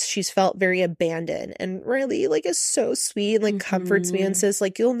death, she's felt very abandoned. And Riley like is so sweet and like comforts me and says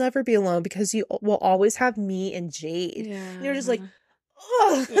like, you'll never be alone because you will always have me and Jade. Yeah. And you're just like,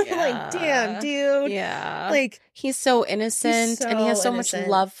 oh, like damn, dude. Yeah. Like he's so innocent and he has so much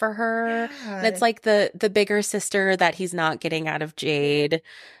love for her. Yeah. And it's like the bigger sister that he's not getting out of Jade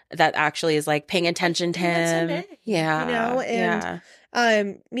that actually is like paying attention to him. Yeah. You know,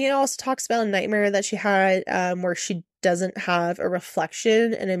 and Mia also talks about a nightmare that she had where she doesn't have a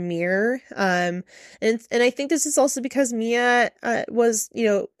reflection in a mirror. And I think this is also because Mia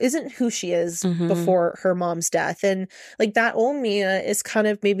isn't who she is before her mom's death. And like that old Mia is kind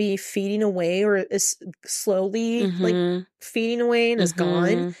of maybe fading away or is slowly like fading away and is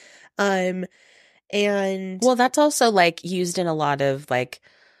gone. And well, that's also like used in a lot of like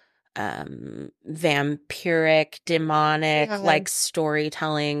vampiric, demonic like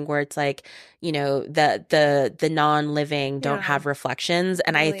storytelling where it's like, you know, the non-living don't have reflections.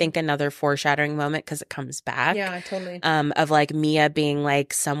 And I think another foreshadowing moment, because it comes back, totally, of like Mia being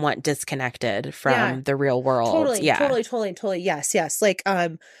like somewhat disconnected from the real world. Totally. Yes. Like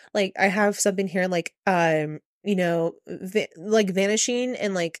I have something here like you know, like vanishing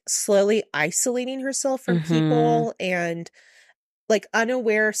and like slowly isolating herself from people and like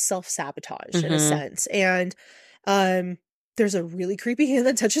unaware self-sabotage in a sense. And there's a really creepy hand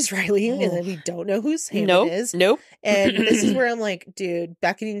that touches Riley and then we don't know whose hand it is. Nope. And this is where I'm like, dude,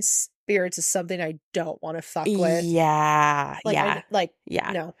 beckoning spirits is something I don't want to fuck with. Yeah.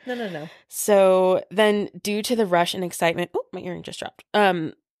 No. So then due to the rush and excitement, oh, my earring just dropped.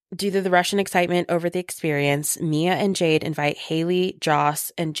 Due to the Russian excitement over the experience, Mia and Jade invite Haley, Joss,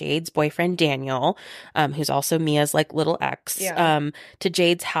 and Jade's boyfriend Daniel, who's also Mia's like little ex, to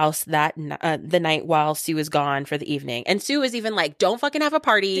Jade's house that the night while Sue is gone for the evening. And Sue is even like, "Don't fucking have a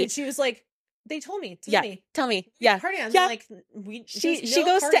party." Dude, she was like, "They told me, tell me, yeah, party." I'm like, she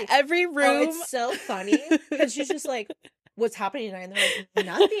goes to every room. Oh, it's so funny because she's just like, "What's happening tonight?" And they're like,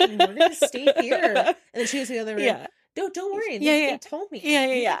 "Nothing. We're gonna stay here." And then she goes to the other room. Yeah. Don't worry. They told me.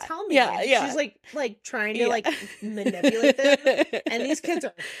 Yeah. Tell me. Yeah. She's like trying to like manipulate them, and these kids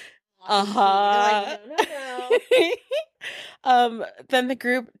are. Like, no. Then the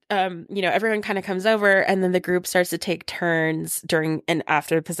group, you know, everyone kind of comes over, and then the group starts to take turns during and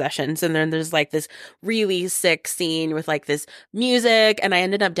after possessions, and then there's like this really sick scene with like this music, and I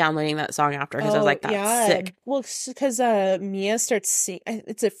ended up downloading that song after because I was like, that's sick. Well, because Mia starts singing.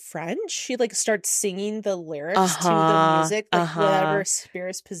 It's a French. She like starts singing the lyrics to the music, like whatever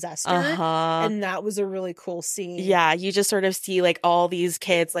spirits possessed her, and that was a really cool scene. Yeah, you just sort of see like all these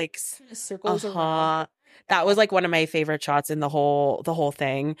kids like circles around. That was like one of my favorite shots in the whole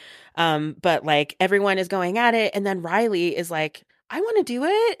thing. But like everyone is going at it, and then Riley is like, I want to do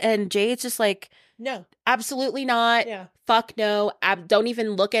it, and Jade's just like, no, absolutely not. Yeah. Fuck no. Don't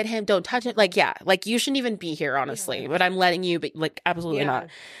even look at him. Don't touch it. Like, yeah, like you shouldn't even be here, honestly. But I'm letting you, but like absolutely not.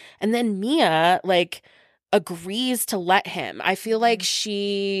 And then Mia like agrees to let him. I feel like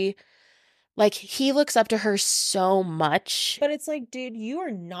he looks up to her so much. But it's like, dude, you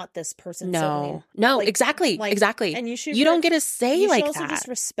are not this person's No, sibling. like, exactly. And you don't get to say like that. You should also just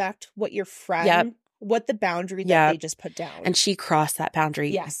respect what your friend, what the boundary that they just put down. And she crossed that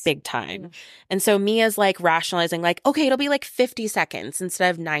boundary big time. Mm. And so Mia's like rationalizing, like, okay, it'll be like 50 seconds instead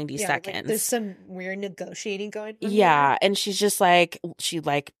of 90 seconds. Like, there's some weird negotiating going on. Yeah. And she's just like, she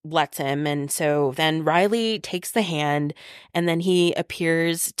like lets him. And so then Riley takes the hand, and then he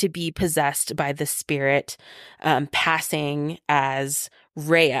appears to be possessed by the spirit, passing as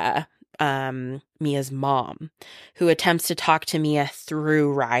Rhea, Mia's mom, who attempts to talk to Mia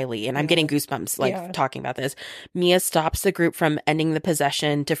through Riley. And I'm getting goosebumps talking about this. Mia stops the group from ending the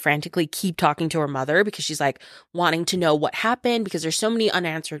possession to frantically keep talking to her mother, because she's like wanting to know what happened, because there's so many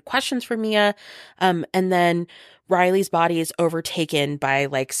unanswered questions for Mia. And then Riley's body is overtaken by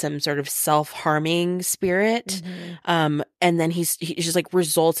like some sort of self-harming spirit. And then he just like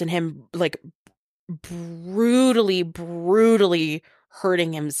results in him like brutally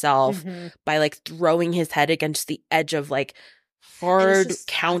hurting himself by like throwing his head against the edge of like hard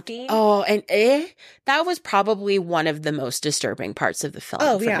counting. Oh, and that was probably one of the most disturbing parts of the film.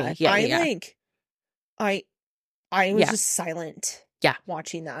 Oh, for yeah. me. I was just silent. Yeah.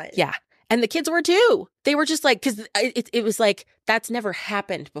 Watching that. Yeah. And the kids were too. They were just like, because it was like, that's never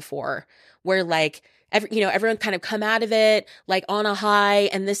happened before, where like, everyone kind of come out of it like on a high.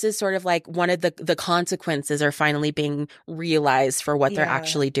 And this is sort of like one of the consequences are finally being realized for what they're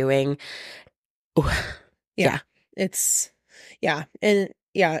actually doing. Ooh. Yeah. It's, and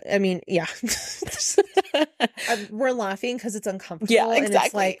I mean, we're laughing because it's uncomfortable. Yeah,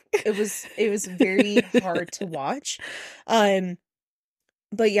 exactly. And it's like, it was very hard to watch.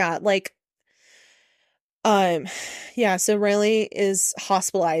 But yeah, like, so Riley is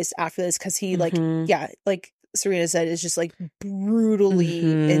hospitalized after this because he like Serena said, is just like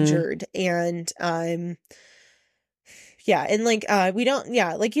brutally injured. And and like we don't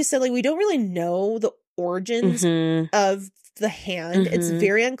like you said, like we don't really know the origins of the hand. It's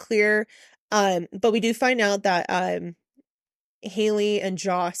very unclear. But we do find out that Haley and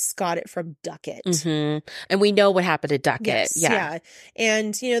Joss got it from Duckett. And we know what happened to Duckett. Yes, yeah.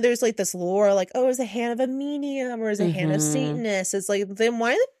 And, there's like this lore, like, oh, is a hand of a medium or is a hand of Satanist? It's like, then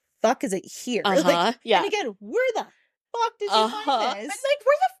why the fuck is it here? Like, and again, where the fuck did you find this? Like,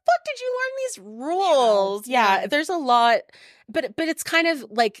 where the fuck did you learn these rules? Yeah, there's a lot. But it's kind of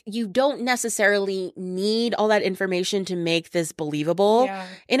like you don't necessarily need all that information to make this believable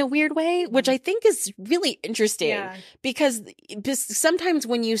in a weird way, which I think is really interesting because sometimes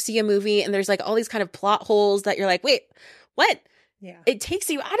when you see a movie and there's like all these kind of plot holes that you're like, wait, what? Yeah. It takes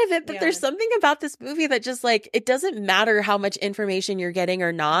you out of it, but there's something about this movie that just like, it doesn't matter how much information you're getting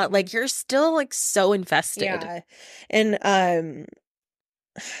or not. Like you're still like so invested. Yeah. And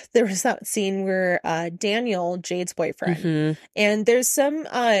there was that scene where Daniel, Jade's boyfriend, and there's some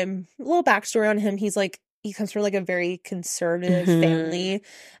little backstory on him. He's like, he comes from like a very conservative family.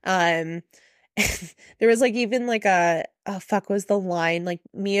 There was like even like was the line, like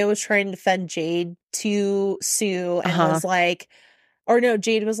Mia was trying to defend Jade to Sue and was like, or no,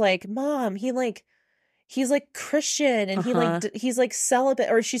 Jade was like, Mom, he's like Christian and he's like celibate,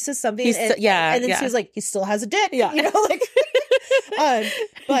 or she says something and then she was like, he still has a dick, like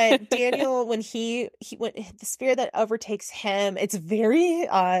but Daniel, when he went, the spirit that overtakes him, it's very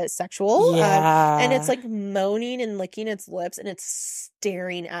sexual, and it's like moaning and licking its lips and it's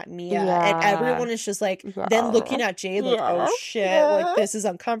staring at Mia, and everyone is just like then looking at Jade like, oh shit, like this is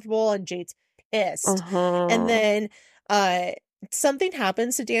uncomfortable, and Jade's pissed, and then something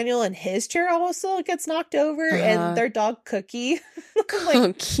happens to Daniel and his chair also gets knocked over, and their dog Cookie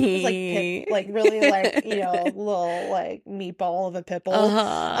Cookie like really like little like meatball of a pit bull,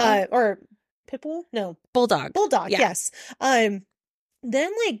 or pit bull, no, bulldog yes, then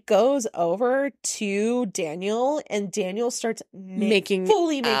like goes over to Daniel, and Daniel starts making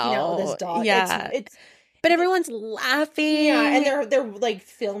out with his dog. It's but everyone's laughing, and they're like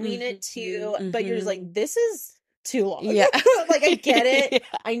filming it too, but you're just like, this is too long. Like I get it.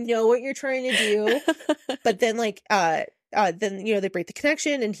 I know what you're trying to do. But then like then they break the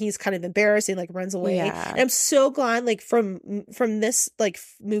connection and he's kind of embarrassed and like runs away. And I'm so glad like from this like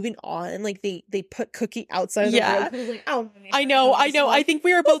moving on, like they put Cookie outside of the room. Like, oh, I know. I think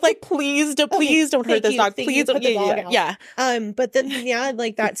we were both like, please don't hurt this dog. Please don't. But then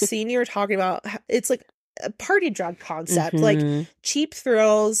like that scene you were talking about, it's like a party drug concept, like cheap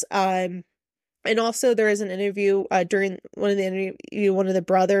thrills, And also there is an interview during one of the interview, one of the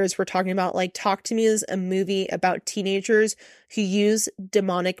brothers were talking about like Talk to Me is a movie about teenagers who use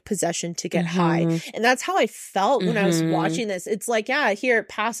demonic possession to get high. And that's how I felt when I was watching this. It's like, yeah, here,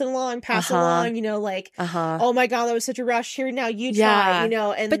 pass it along, you know, like, oh my God, that was such a rush. Here, now you try, you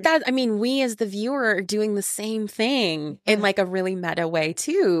know. And but that, I mean, we as the viewer are doing the same thing in like a really meta way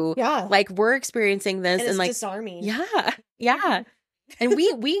too. Yeah. Like we're experiencing this and it's like disarming. Yeah. Yeah. And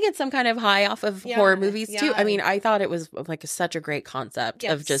we get some kind of high off of horror movies too. I mean, I thought it was like such a great concept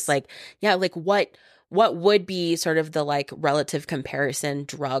of just like, like what would be sort of the like relative comparison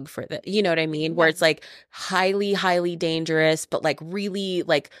drug for the, you know what I mean? Where it's like highly, highly dangerous, but like really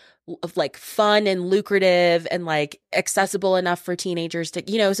like fun and lucrative and like accessible enough for teenagers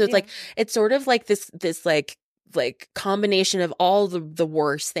to, you know, so it's like, it's sort of like this like combination of all the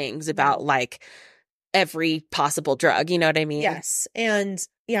worst things about like every possible drug, you know what I mean? Yes. And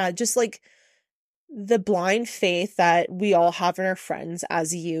yeah, just like the blind faith that we all have in our friends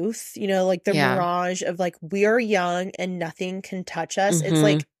as youth, you know, like the mirage of like, we are young and nothing can touch us. It's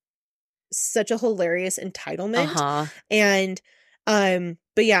like such a hilarious entitlement. And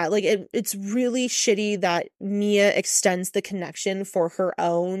but yeah, like it's really shitty that Mia extends the connection for her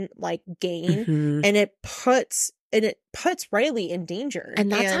own like gain, and it puts Riley in danger.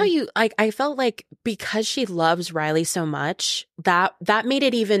 And that's how you like, I felt like because she loves Riley so much, that made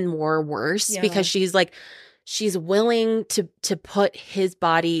it even more worse because she's willing to put his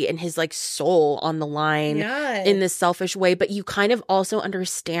body and his like soul on the line in this selfish way, but you kind of also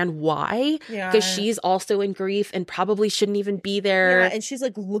understand why, because she's also in grief and probably shouldn't even be there. And she's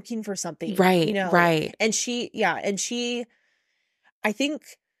like looking for something. Right. You know? Right. And I think,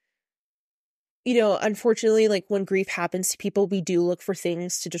 you know, unfortunately, like when grief happens to people, we do look for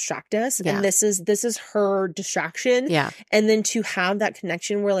things to distract us. And this is her distraction. Yeah. And then to have that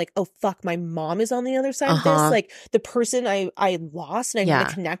connection where like, oh fuck, my mom is on the other side of this. Like the person I lost and I'm going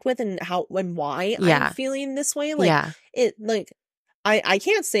to connect with and how and why I'm feeling this way. Like it like I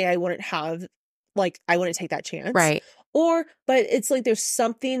can't say I wouldn't take that chance. Right. But it's like there's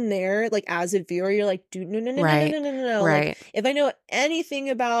something there, like as a viewer, you're like, dude, no. Right. Like, if I know anything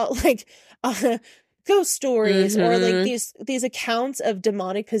about like ghost stories or like these accounts of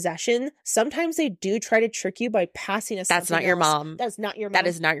demonic possession, sometimes they do try to trick you by passing us. That's not your mom. That's not your mom. That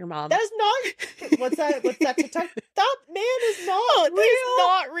is not your mom. That is not. What's that? TikTok? That man is not real. He's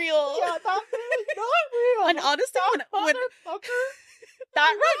not real. Yeah, that man is not real. And honestly, when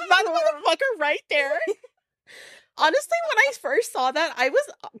that motherfucker right there. Honestly, when I first saw that, I was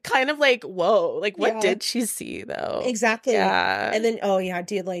kind of like, whoa, like what did she see though? Exactly. Yeah. And then,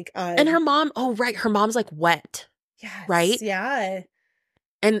 dude, like and her mom, her mom's like wet. Yes. Right? Yeah.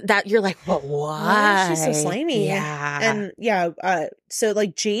 And that you're like, well, why? Why is she so slimy? Yeah. And so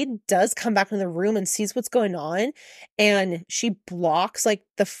like Jade does come back in the room and sees what's going on, and she blocks like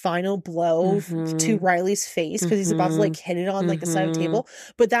the final blow to Riley's face because he's about to like hit it on like the side of the table.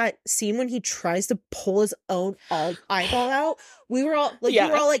 But that scene when he tries to pull his own eyeball out, we were all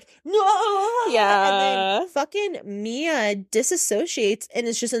like, no. Yeah. And then fucking Mia disassociates and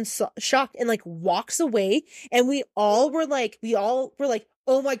is just in shock and like walks away, and we all were like,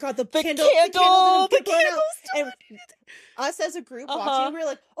 oh my God, the candle. And us as a group watching, we were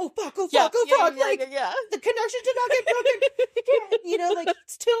like, oh fuck, like the connection did not get broken. You know, like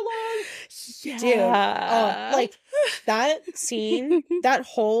it's too long. Dude, like that scene, that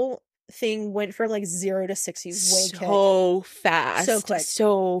whole thing went from like 0 to 60 so fast, so quick,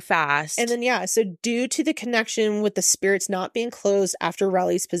 so fast. And then so due to the connection with the spirits not being closed after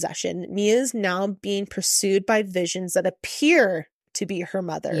Riley's possession, Mia is now being pursued by visions that appear to be her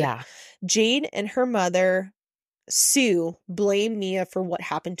mother. Yeah. Jade and her mother, Sue, blame Mia for what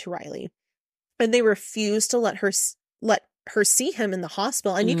happened to Riley, and they refuse to let her see him in the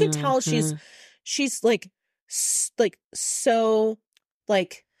hospital. And you can tell she's like so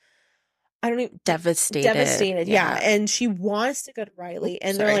like, I don't even devastated. Yeah. And she wants to go to Riley,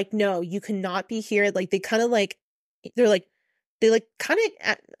 and they're like, no, you cannot be here. Like they kind of like, in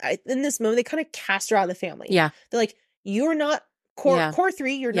this moment, they kind of cast her out of the family. Yeah. They're like, you're not core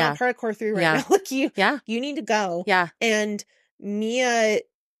 3. You're not part of core 3 right now. Like you need to go. Yeah. And Mia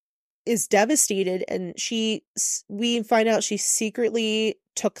is devastated, and we find out she secretly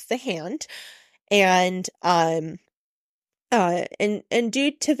took the hand, and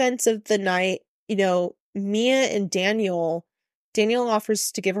due to events of the night, you know, Mia and Daniel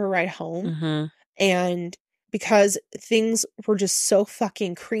offers to give her a ride home, and because things were just so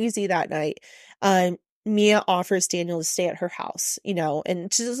fucking crazy that night, Mia offers Daniel to stay at her house, you know, and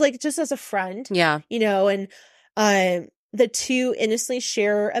just as a friend, you know, and the two innocently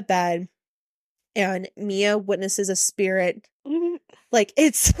share a bed, and Mia witnesses a spirit. Like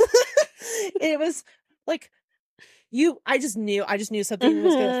it's it was like I just knew something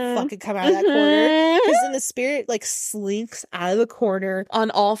was gonna fucking come out of that corner, because then the spirit like slinks out of the corner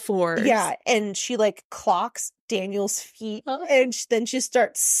on all fours. Yeah, and she like clocks Daniel's feet, and then she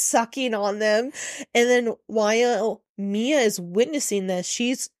starts sucking on them. And then while Mia is witnessing this,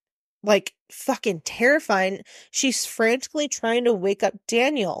 she's like fucking terrified. She's frantically trying to wake up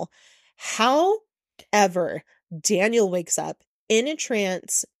Daniel. However, Daniel wakes up in a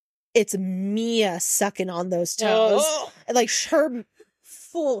trance. It's Mia sucking on those toes. And like her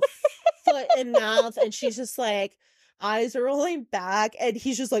full foot and mouth, and she's just like, eyes are rolling back, and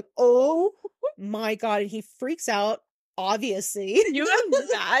he's just like, oh my God. And he freaks out, obviously. Can you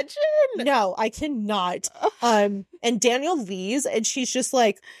imagine? No, I cannot. And Daniel leaves, and she's just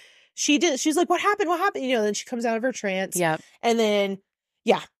like, she's like, what happened? You know, then she comes out of her trance. Yeah. And then,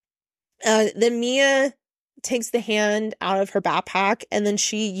 then Mia takes the hand out of her backpack, and then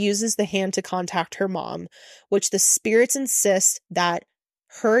she uses the hand to contact her mom, which the spirits insist that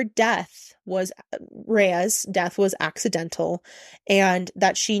Rhea's death was accidental, and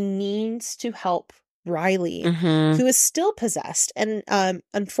that she needs to help Riley, who is still possessed. And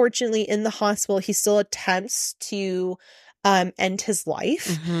unfortunately, in the hospital, he still attempts to end his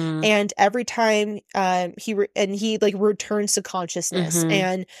life. And every time he like returns to consciousness,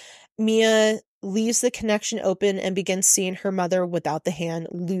 and Mia leaves the connection open and begins seeing her mother without the hand,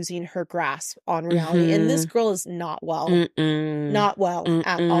 losing her grasp on reality. And this girl is not well. Not well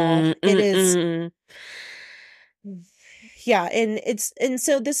at all. It is. Yeah. And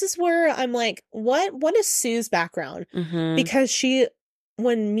so this is where I'm like, what is Sue's background? Because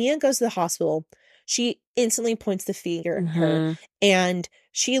when Mia goes to the hospital, she instantly points the finger at her, and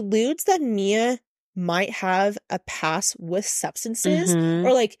she alludes that Mia might have a past with substances,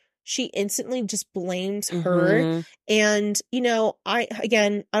 or like, she instantly just blames her. And, you know, I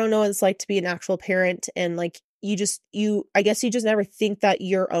don't know what it's like to be an actual parent, and like, I guess you just never think that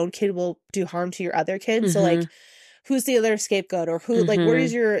your own kid will do harm to your other kid. So like, who's the other scapegoat, or who, like, where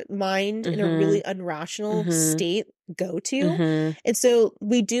does your mind in a really irrational state go to? And so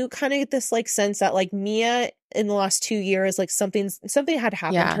we do kind of get this like sense that like Mia in the last 2 years, like something had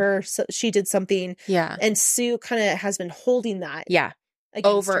happened to her. So she did something. Yeah. And Sue kind of has been holding that. Yeah.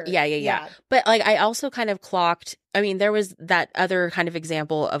 Over. Yeah. But like, I also kind of clocked, I mean, there was that other kind of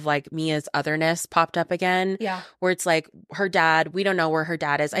example of like Mia's otherness popped up again. Yeah. Where it's like her dad, we don't know where her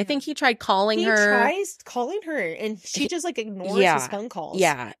dad is. I think he tried calling her. He tries calling her, and she just like ignores his phone calls.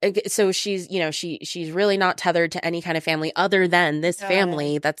 Yeah. So she's, you know, she's really not tethered to any kind of family other than this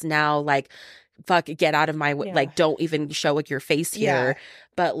family that's now like, fuck, get out of my way. Like, don't even show like your face here.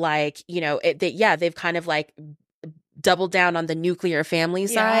 But like, you know, they've kind of like doubled down on the nuclear family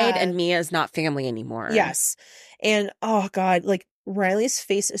side, and Mia is not family anymore. Yes. And oh God, like Riley's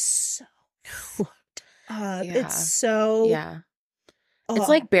face is so fucked up. It's so it's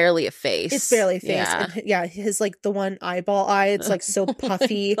like barely a face. It's barely a face. And, his like the one eyeball eye, it's like so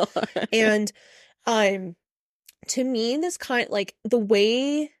puffy. And to me, this kind like the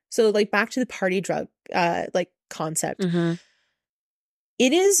way, so like back to the party drug like concept.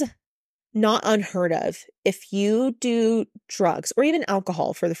 It is not unheard of if you do drugs or even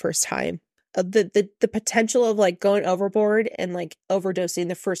alcohol for the first time, the potential of like going overboard and like overdosing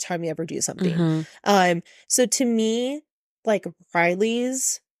the first time you ever do something. So to me, like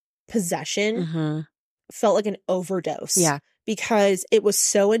Riley's possession felt like an overdose. Yeah. Because it was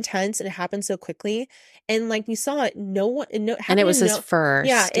so intense and it happened so quickly. And like we saw it, and it was his first.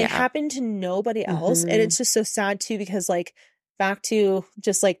 Yeah. It happened to nobody else. And it's just so sad too, because like, back to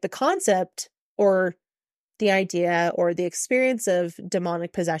just like the concept or the idea or the experience of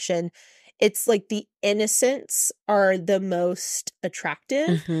demonic possession, it's like the innocents are the most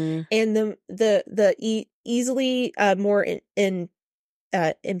attractive, and the easily more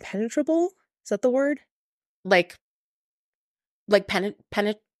impenetrable. Is that the word? Like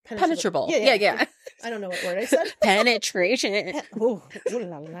penetrable. Yeah. I don't know what word I said. Penetration. Ooh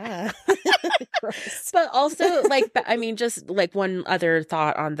la la. But also, like, I mean, just like one other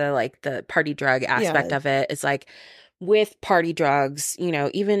thought on the like the party drug aspect of it is like, with party drugs, you know,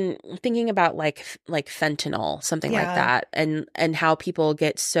 even thinking about like fentanyl, something like that, and how people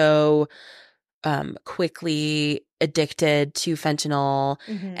get so quickly addicted to fentanyl,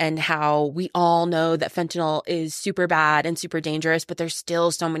 and how we all know that fentanyl is super bad and super dangerous, but there's still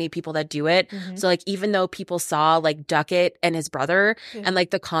so many people that do it. So like, even though people saw like Duckett and his brother and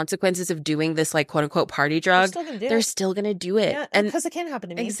like the consequences of doing this like quote unquote party drug, they're still gonna do it. Yeah, and because it can't happen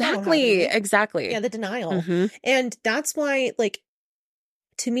to me. Exactly. Yeah, the denial. And that's why, like,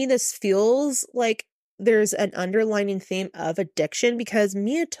 to me, this feels like there's an underlining theme of addiction because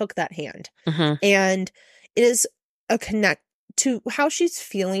Mia took that hand and it is a connect to how she's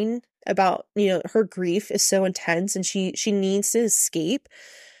feeling about, her grief is so intense and she needs to escape.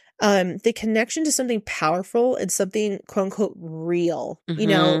 The connection to something powerful and something quote unquote real,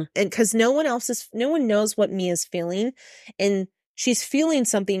 and because no one knows what Mia's feeling, and she's feeling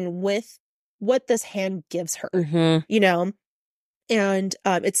something with what this hand gives her, and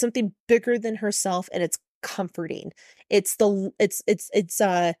it's something bigger than herself, and it's comforting. It's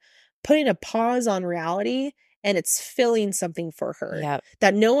putting a pause on reality, and it's filling something for her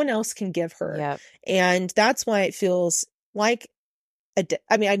that no one else can give her, and that's why it feels like.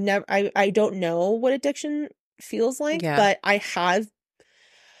 I mean, I don't know what addiction feels like, but I have.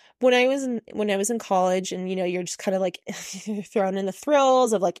 When I was in college, and you're just kind of like thrown in the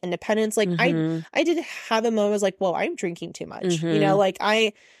thrills of like independence. Like I did have a moment. I was like, "Whoa, I'm drinking too much." Like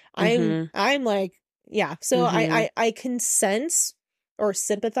I'm like, yeah. So I can sense or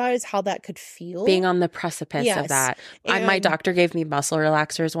sympathize how that could feel. Being on the precipice of that. My doctor gave me muscle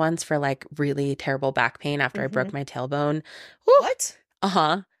relaxers once for like really terrible back pain after I broke my tailbone. Woo. What?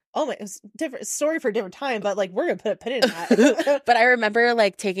 Uh-huh. Oh my, it was different story for a different time, but like we're gonna put a pin in that. But I remember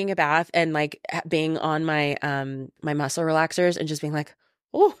like taking a bath and like being on my my muscle relaxers and just being like,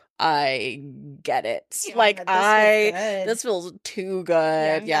 oh, I get it. Yeah, like this feels too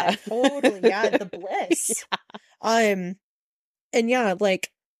good. Yeah. Totally. Yeah, the bliss. And yeah,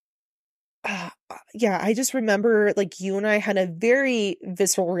 like I just remember like you and I had a very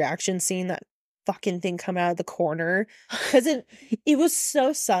visceral reaction seeing that fucking thing come out of the corner because it was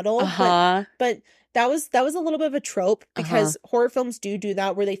so subtle, but that was a little bit of a trope because horror films do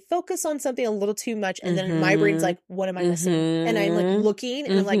that where they focus on something a little too much, and then my brain's like, what am I missing? And I'm like looking,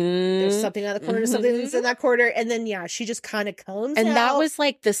 and I'm like, there's something out of the corner, something that's in that corner, and then she just kind of comes and out. that was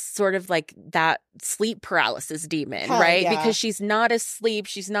like this sort of like that sleep paralysis demon, right? Because she's not asleep,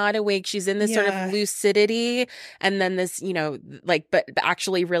 she's not awake, she's in this sort of lucidity, and then this like but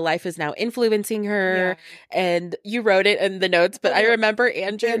actually real life is now influencing her. And you wrote it in the notes, but I remember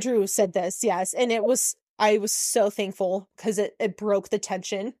Andrew said this, yes, and I was so thankful because it broke the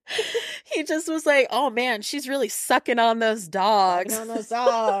tension. He just was like, oh man, she's really sucking on those dogs. So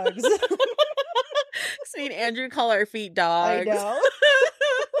me and Andrew call our feet dogs. I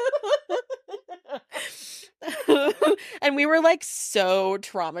know. And we were like so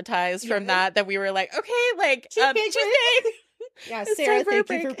traumatized from that we were like, okay, like cheesecake. Yeah, Sarah, thank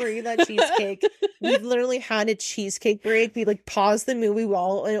you for bringing that cheesecake. We literally had a cheesecake break. We like paused the movie, we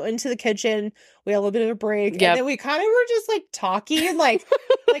all went into the kitchen. We had a little bit of a break, and then we kind of were just like talking and like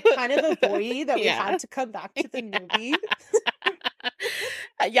kind of avoiding that we had to come back to the movie.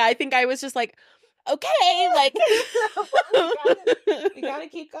 I think I was just like, okay, like we gotta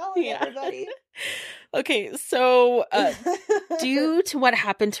keep going, everybody. Okay, so due to what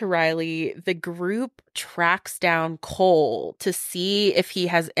happened to Riley, the group tracks down Cole to see if he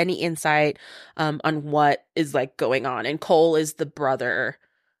has any insight on what is like going on. And Cole is the brother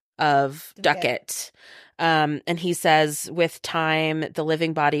of Duckett. And he says with time, the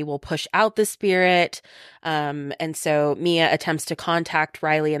living body will push out the spirit. And so Mia attempts to contact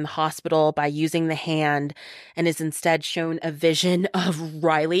Riley in the hospital by using the hand and is instead shown a vision of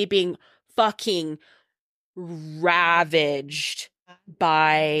Riley being fucking ravaged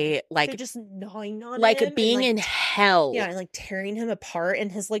by like they're just gnawing on like him being in hell. Yeah, and like tearing him apart,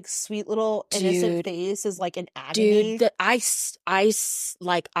 and his like sweet little innocent face is like an agony. Dude,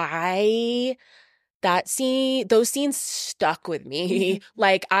 those scenes stuck with me.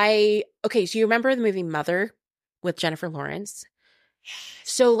 Okay, so you remember the movie Mother with Jennifer Lawrence?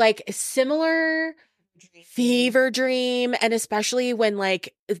 So like similar fever dream, and especially when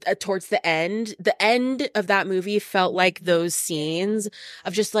like towards the end of that movie felt like those scenes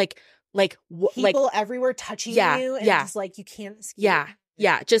of just like people everywhere touching you, and just like you can't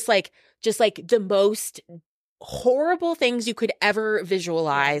escape. Just like the most horrible things you could ever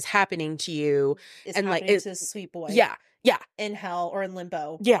visualize happening to you, and like it's a sweet boy. Yeah. In hell or in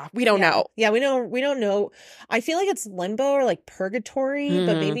limbo. Yeah, we don't know. Yeah, we don't know. I feel like it's limbo or like purgatory,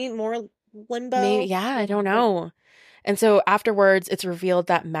 but maybe more limbo. Maybe, I don't know. And so afterwards, it's revealed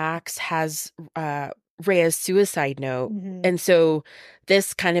that Max has Rhea's suicide note. And so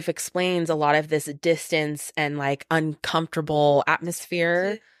this kind of explains a lot of this distance and like uncomfortable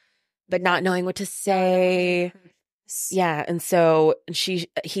atmosphere, but not knowing what to say. Yeah, and so he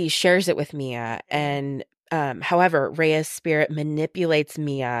shares it with Mia, and however, Rhea's spirit manipulates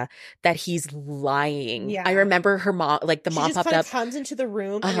Mia that he's lying. Yeah. I remember her mom, like the mom popped up, comes into the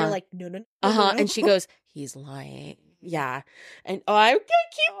room, and you're like, no. And she goes, he's lying. Yeah. And I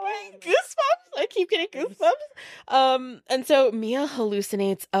keep getting goosebumps. I keep getting goosebumps. And so Mia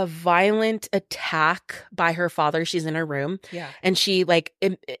hallucinates a violent attack by her father. She's in her room. Yeah. And she like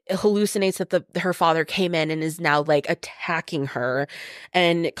hallucinates that her father came in and is now like attacking her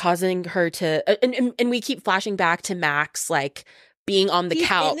and causing her to and we keep flashing back to Max like being on the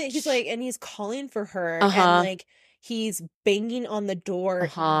couch. He's like, and he's calling for her, Uh-huh. and like he's banging on the door.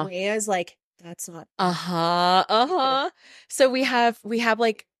 Uh-huh. Rhea's like, that's not. So we have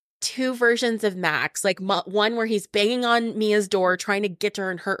like two versions of Max, like one where he's banging on Mia's door trying to get to her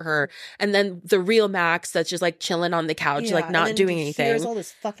and hurt her, and then the real Max that's just like chilling on the couch, like not doing anything. Here's all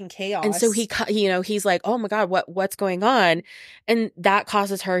this fucking chaos, and so he's like, oh my god, what's going on? And that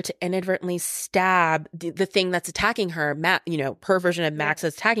causes her to inadvertently stab the thing that's attacking her, her version of Max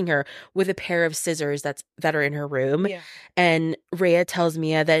that's attacking her, with a pair of scissors that are in her room. Yeah. And Rhea tells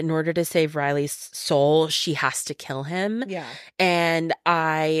Mia that in order to save Riley's soul, she has to kill him. Yeah. And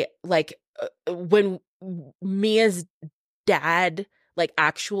I like when Mia's dad, like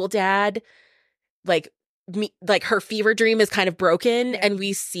actual dad, like her fever dream is kind of broken, and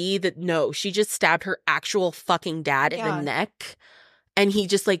we see that no, she just stabbed her actual fucking dad in the neck, and he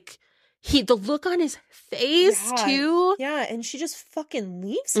just like the look on his face too. Yeah, and she just fucking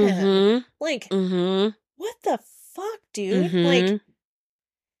leaves him. Like, what the fuck, dude? Like,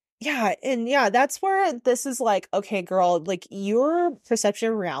 yeah, and that's where this is like, okay, girl, like your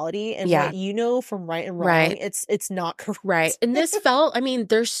perception of reality and what you know from right and wrong, it's not correct. Right. And this felt, I mean,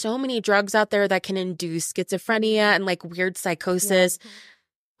 there's so many drugs out there that can induce schizophrenia and like weird psychosis.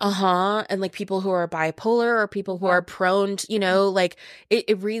 And like people who are bipolar or people who are prone to, like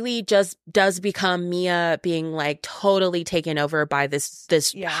it really just does become Mia being like totally taken over by this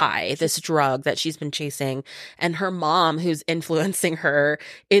high, this drug that she's been chasing, and her mom who's influencing her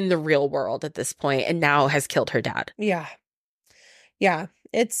in the real world at this point and now has killed her dad. Yeah. Yeah.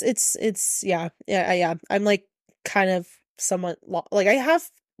 It's I'm like kind of somewhat like I have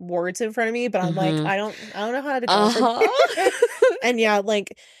words in front of me, but I'm like, I don't know how to go. And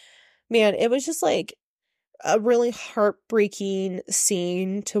like, man, it was just like a really heartbreaking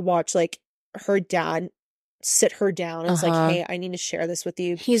scene to watch, like her dad sit her down and was like, hey, I need to share this with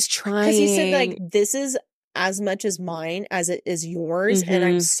you. He's trying. Because he said like, this is as much as mine as it is yours, and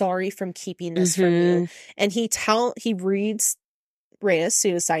I'm sorry from keeping this from you. And he reads Rhea's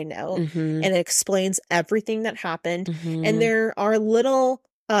suicide note and it explains everything that happened. And there are little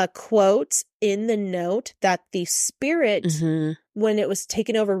quotes in the note that the spirit, when it was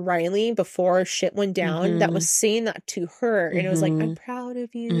taking over Riley before shit went down, that was saying that to her, and it was like, I'm proud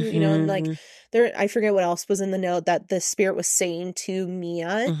of you, and like I forget what else was in the note that the spirit was saying to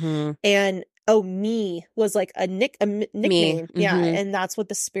Mia, and me was like a nickname. And that's what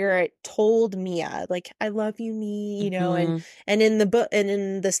the spirit told Mia, like, I love you, me, and in the book and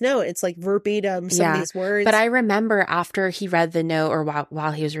in this note it's like verbatim some of these words. But I remember after he read the note, or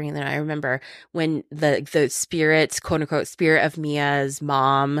while he was reading the note, I remember when the spirit, quote unquote spirit of Mia's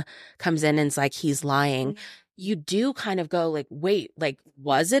mom comes in and it's like, he's lying. You do kind of go like, wait, like,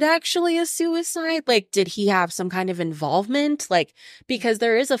 was it actually a suicide? Like, did he have some kind of involvement? Like, because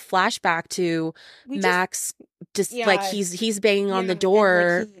there is a flashback to Max just like he's banging on the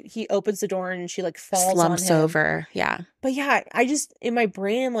door. Like he opens the door and she like falls slumps on him. over. Yeah. But I just, in my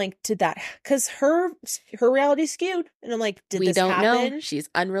brain, I'm like, did that, because her reality skewed, and I'm like, did this happen? We don't know. She's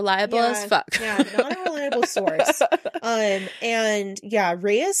unreliable as fuck. Not a reliable source. And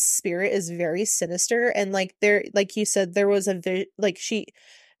Rhea's spirit is very sinister, and like there, like you said, there was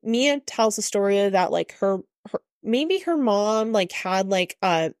Mia tells a story that like maybe her mom like had like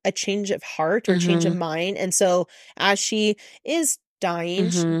a change of heart or change of mind, and so as she is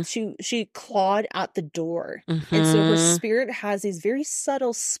dying, she clawed at the door, and so her spirit has these very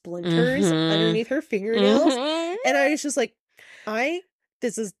subtle splinters underneath her fingernails, and I was just like, I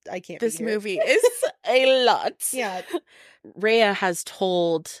can't. This movie is a lot. Yeah. Rhea has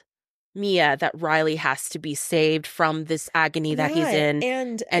told Mia that Riley has to be saved from this agony that he's in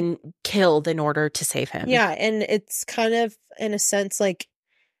and killed in order to save him. Yeah, and it's kind of in a sense like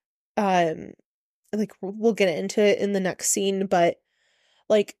we'll get into it in the next scene, but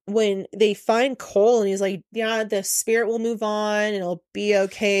like when they find Cole and he's like, yeah, the spirit will move on and it'll be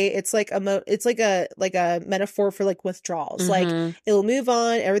okay. It's like a metaphor for like withdrawals. Like it'll move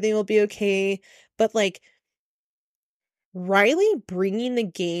on, everything will be okay. But like Riley bringing the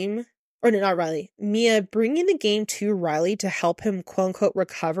game, or no, not Riley, Mia bringing the game to Riley to help him quote unquote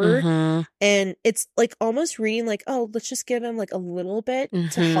recover. And it's like almost reading like, oh, let's just give him like a little bit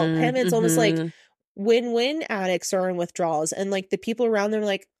to help him. It's almost like when addicts are in withdrawals and like the people around them are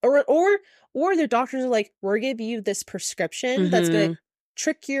like, or their doctors are like, we're giving you this prescription that's gonna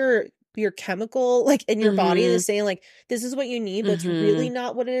trick your chemical like in your body to say like this is what you need, but it's really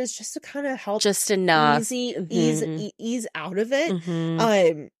not what it is, just to kind of help just enough ease out of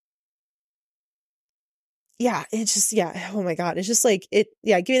it. Yeah, it's just, oh my God, it's just like it,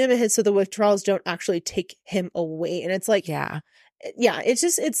 giving him a hit so the withdrawals don't actually take him away. And it's like, it's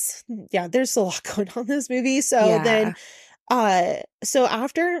just, there's a lot going on in this movie. So then, so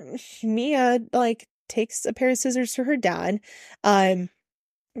after Mia like takes a pair of scissors to her dad,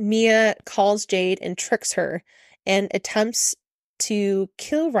 Mia calls Jade and tricks her and attempts to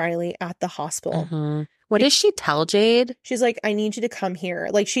kill Riley at the hospital. What does she tell Jade? She's like, I need you to come here.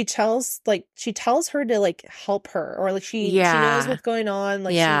 Like she tells her to like help her, or like she knows what's going on.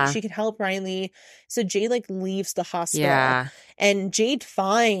 Like she can help Riley. So Jade like leaves the hospital and Jade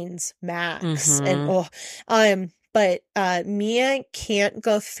finds Max but Mia can't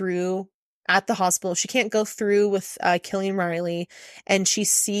go through at the hospital. She can't go through with killing Riley, and she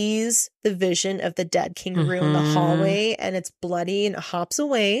sees the vision of the dead kangaroo in the hallway, and it's bloody and it hops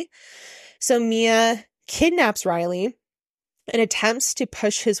away. So Mia kidnaps Riley and attempts to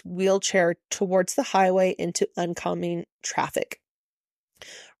push his wheelchair towards the highway into oncoming traffic.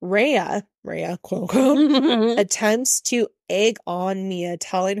 Rhea, quote unquote, attempts to egg on Mia,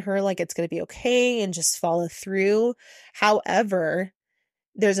 telling her like it's going to be okay and just follow through. However,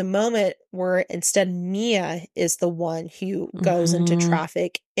 there's a moment where instead Mia is the one who goes into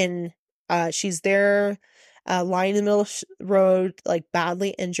traffic, and she's there lying in the middle of the road, like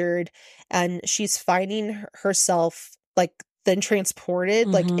badly injured, and she's finding herself like then transported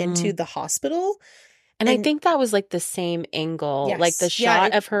like into the hospital. And I think that was like the same angle, like the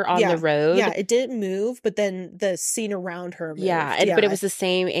shot of her on the road. Yeah, it didn't move, but then the scene around her moved. But it was the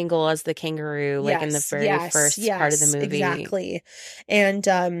same angle as the kangaroo, like in the very first part of the movie. Exactly. And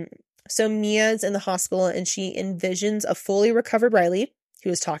so Mia's in the hospital and she envisions a fully recovered Riley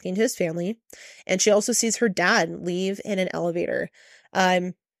who is talking to his family. And she also sees her dad leave in an elevator.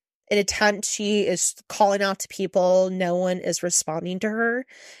 In attempt, she is calling out to people. No one is responding to her.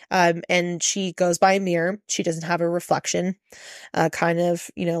 And she goes by a mirror. She doesn't have a reflection, kind of,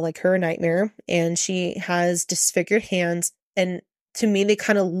 like her nightmare. And she has disfigured hands. And to me, they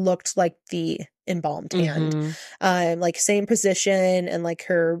kind of looked like the embalmed hand. Like same position, and like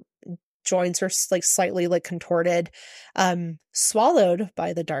her joints are like slightly like contorted, swallowed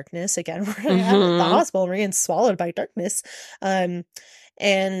by the darkness. Again, we're at the hospital, we're getting swallowed by darkness.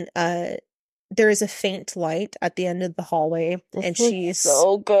 And there is a faint light at the end of the hallway, and she's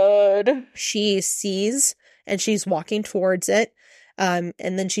so good. She sees, and she's walking towards it, and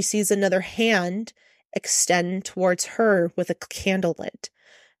then she sees another hand extend towards her with a candle lit.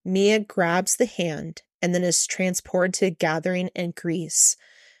 Mia grabs the hand and then is transported to a gathering in Greece.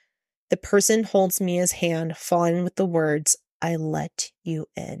 The person holds Mia's hand, following with the words, "I let you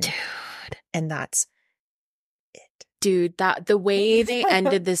in." Dude. And that's Dude, that the way they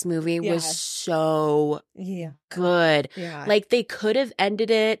ended this movie was so good. Yeah. Like they could have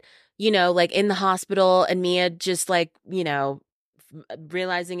ended it, like in the hospital and Mia just like,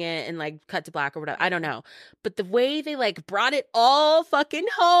 realizing it and like cut to black or whatever. I don't know. But the way they like brought it all fucking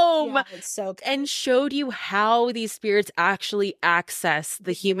home it's so good. And showed you how these spirits actually access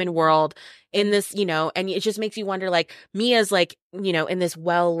the human world in this, and it just makes you wonder, like, Mia's like, in this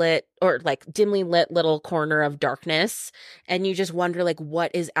well lit or like dimly lit little corner of darkness. And you just wonder like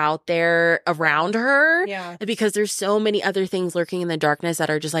what is out there around her. Yeah. Because there's so many other things lurking in the darkness that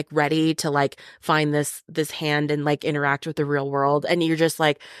are just like ready to like find this hand and like interact with the real world. And you're just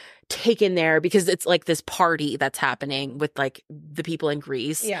like taken there because it's like this party that's happening with like the people in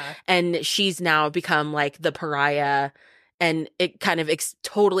Greece. Yeah. And she's now become like the pariah, and it kind of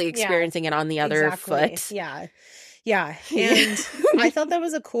totally experiencing it on the other foot. Yeah. Yeah. And I thought that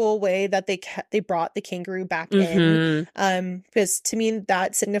was a cool way that they brought the kangaroo back in. Because to me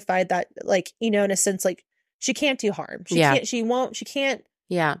that signified that, like, in a sense, like she can't do harm. She can't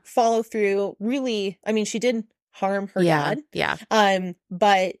follow through. Really, I mean, she did harm her dad. Yeah.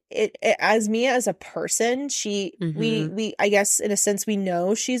 But it as Mia as a person, we I guess in a sense we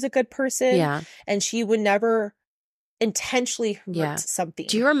know she's a good person. Yeah. And she would never intentionally hurt something.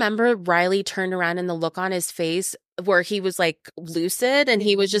 Do you remember Riley turned around and the look on his face where he was like lucid and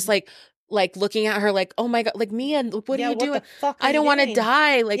he was just like looking at her like, oh my God, like, Mia, what are you doing? I don't want to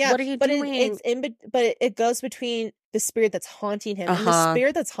die. Like, what are you doing? But it goes between the spirit that's haunting him, and the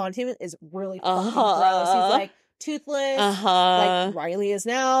spirit that's haunting him is really fucking gross. He's like, toothless, Uh-huh. like Riley is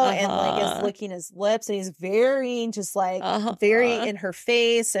now, and like is licking his lips, and he's very just like very in her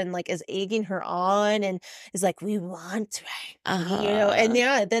face, and like is egging her on, and is like, we want, right? You know, and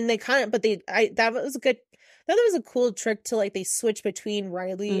yeah, then they kind of, but that was a good. That was a cool trick to like they switch between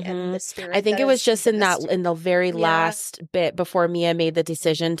Riley and the spirit. I think it was just in the very last bit before Mia made the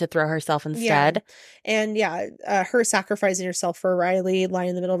decision to throw herself instead. And her sacrificing herself for Riley lying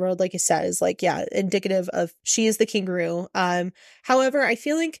in the middle of the road, like you said, is like, indicative of she is the kangaroo. However, I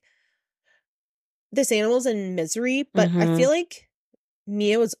feel like this animal's in misery, but I feel like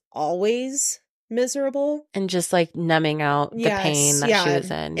Mia was always miserable and just like numbing out the pain that she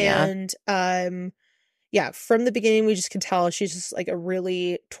was in. And from the beginning, we just can tell she's just like a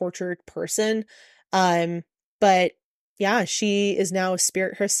really tortured person. But yeah, she is now a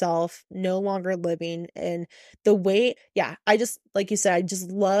spirit herself, no longer living. And the way, I just, like you said, I just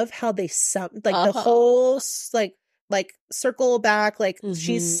love how they the whole like circle back, like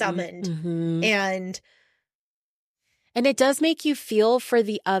she's summoned. And it does make you feel for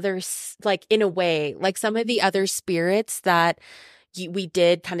the others, like in a way, like some of the other spirits that we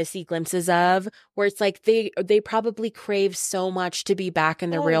did kind of see glimpses of, where it's like they probably crave so much to be back in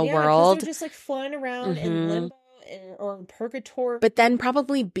the real world. They're just like flying around in limbo or in purgatory. But then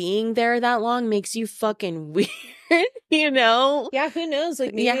probably being there that long makes you fucking weird, you know? Yeah, who knows?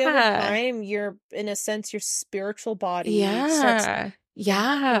 Like maybe over time, you're in a sense your spiritual body starts.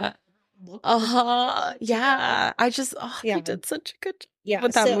 I just he did such a good job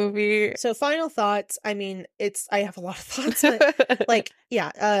with that movie. So final thoughts. I mean, I have a lot of thoughts, but like,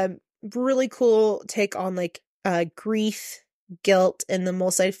 really cool take on like grief, guilt, and the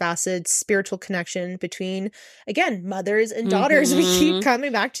multifaceted spiritual connection between, again, mothers and daughters. We keep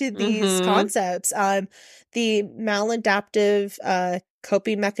coming back to these concepts. The maladaptive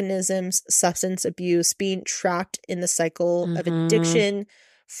coping mechanisms, substance abuse, being trapped in the cycle of addiction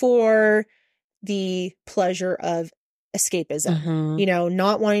for the pleasure of escapism, you know,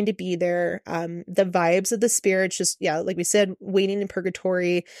 not wanting to be there. The vibes of the spirits, just like we said, waiting in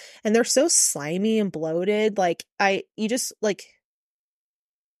purgatory, and they're so slimy and bloated. Like you just like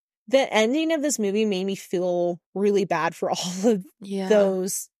the ending of this movie made me feel really bad for all of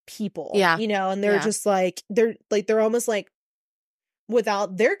those people. You know, and they're just like they're almost like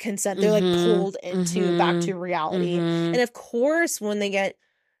without their consent, they're like pulled into back to reality. And of course, when they get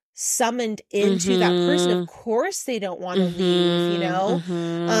summoned into that person, of course they don't want to leave, you know.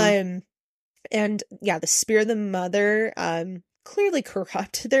 And the spirit of the mother clearly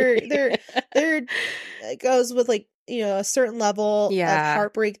corrupt. They're it goes with like, you know, a certain level of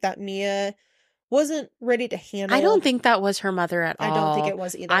heartbreak that Mia wasn't ready to handle. I don't think that was her mother at all. I don't think it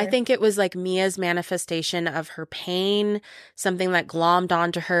was either. I think it was like Mia's manifestation of her pain, something that glommed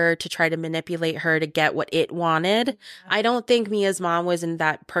onto her to try to manipulate her to get what it wanted. I don't think Mia's mom was in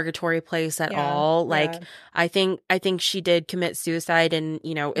that purgatory place at all. Like, I think she did commit suicide and,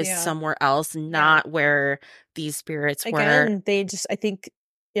 you know, is somewhere else, not where these spirits were. Again, they just, I think,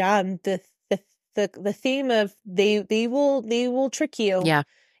 the theme of they will trick you.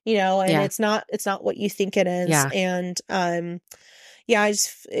 You know, and it's not what you think it is. And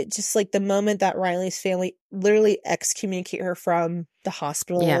it's just like the moment that Riley's family literally excommunicate her from the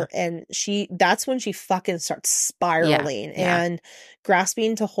hospital, and that's when she fucking starts spiraling and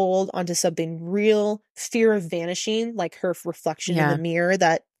grasping to hold onto something real, fear of vanishing, like her reflection in the mirror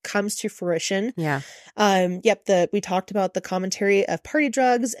that comes to fruition. We talked about the commentary of party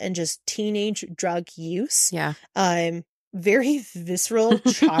drugs and just teenage drug use. Very visceral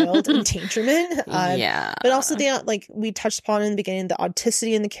child endangerment. But also like we touched upon in the beginning, the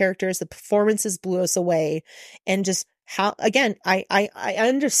authenticity in the characters, the performances blew us away. And just how, again, I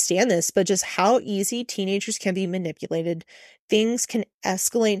understand this, but just how easy teenagers can be manipulated. Things can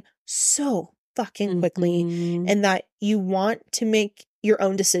escalate so fucking quickly, and that you want to make your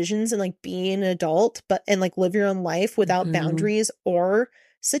own decisions and like be an adult, and like live your own life without boundaries or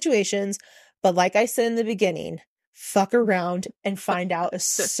situations. But like I said in the beginning, fuck around and find out is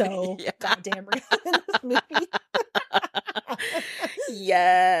so goddamn real in this movie.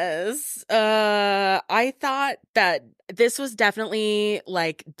 Yes. I thought that this was definitely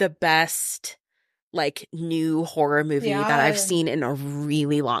like the best like new horror movie that I've seen in a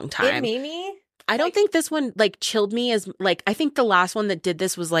really long time. It made me. I don't think this one like chilled me as like, I think the last one that did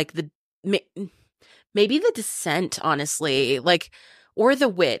this was like maybe The Descent, honestly. Like, or The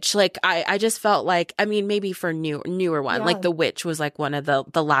Witch. Like, I just felt like, I mean, maybe for newer one, like The Witch was like one of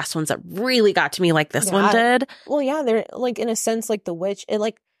the last ones that really got to me like this one did. Well, they're like, in a sense, like The Witch, it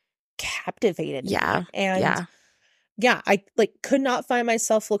like captivated me. And yeah, I like could not find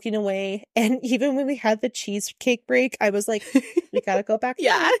myself looking away. And even when we had the cheesecake break, I was like, we gotta go back.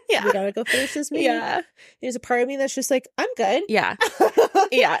 Yeah, home. yeah. We gotta go finish this movie. Yeah. There's a part of me that's just like, I'm good. Yeah.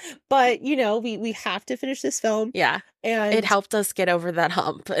 Yeah. But you know, we have to finish this film. Yeah. And It helped us get over that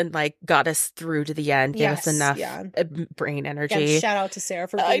hump and like got us through to the end, gave us enough brain energy. yeah, shout out to Sarah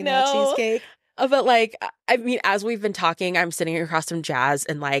for I bringing that know. cheesecake. But like, I mean, as we've been talking, I'm sitting across from Jazz,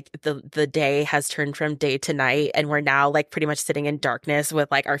 and like the day has turned from day to night, and we're now like pretty much sitting in darkness with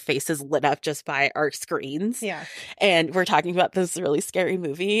like our faces lit up just by our screens. Yeah. And we're talking about this really scary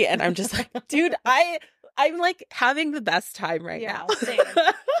movie, and I'm just like, dude, I'm like having the best time right now.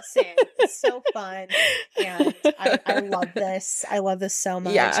 Same. It's so fun. And I love this. I love this so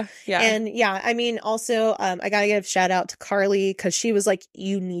much. Yeah. Yeah. And yeah, I mean, also, I gotta give a shout out to Carly because she was like,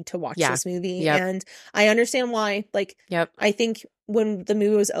 you need to watch this movie. Yep. And I understand why. Like, Yep. I think when the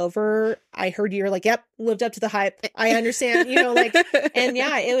movie was over, I heard you were like, yep, lived up to the hype. I understand, you know, like, and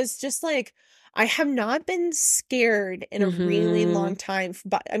yeah, it was just like, I have not been scared in a really long time.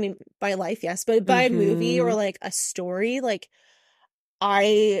 But I mean, by life, yes, but by a movie or like a story, like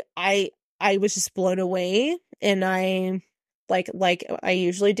I was just blown away, and I like I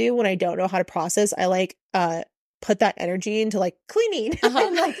usually do when I don't know how to process. I like put that energy into like cleaning.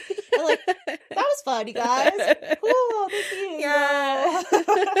 and like that was fun, you guys. Cool, thank you. Yeah.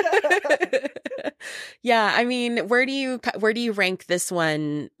 Yeah. I mean, where do you rank this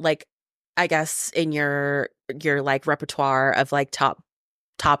one? Like, I guess in your like repertoire of like top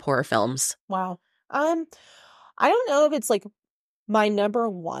horror films. Wow. I don't know if it's like my number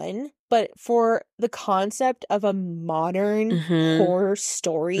one, but for the concept of a modern horror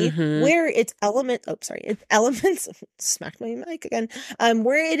story where it's elements smacked my mic again,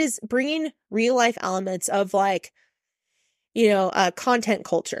 where it is bringing real life elements of like, you know, content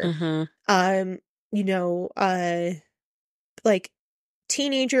culture, you know, like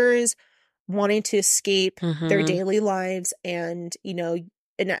teenagers wanting to escape their daily lives, and you know,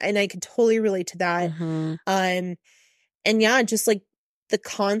 and I can totally relate to that. And yeah, just like the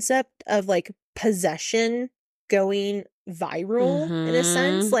concept of like possession going viral in a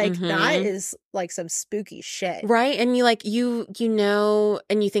sense, like that is like some spooky shit, right? And you like you know,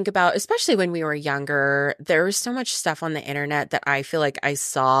 and you think about, especially when we were younger, there was so much stuff on the internet that I feel like I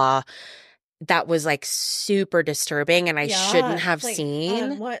saw that was like super disturbing, and I shouldn't have like,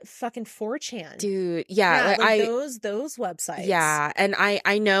 seen. What fucking 4chan, dude? Yeah, like those websites. Yeah, and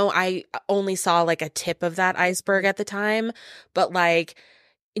I know I only saw like a tip of that iceberg at the time, but like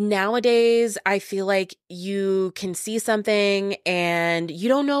nowadays I feel like you can see something and you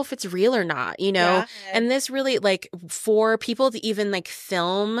don't know if it's real or not, you know? Yeah. And this really, like, for people to even like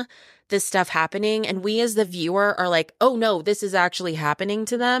film this stuff happening, and we as the viewer are like, oh no, this is actually happening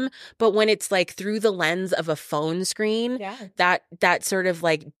to them. But when it's like through the lens of a phone screen, that sort of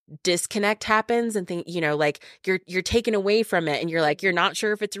like disconnect happens, and think, you know, like you're taken away from it, and you're like, you're not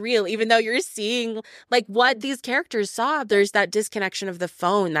sure if it's real, even though you're seeing like what these characters saw. There's that disconnection of the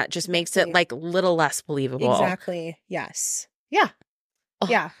phone that just makes it like little less believable. Exactly. Yes. Yeah. Oh.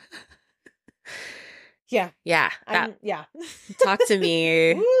 Yeah. Yeah. Yeah. Talk to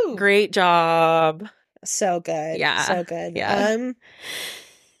me. Woo. Great job. So good. Yeah. So good. Yeah.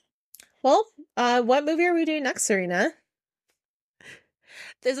 Well, what movie are we doing next, Serena?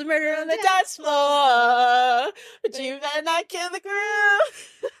 There's a murder on the dance floor, but you better not kill the crew.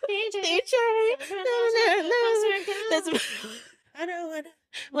 DJ. I know.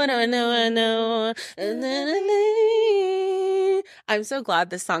 I know. I'm so glad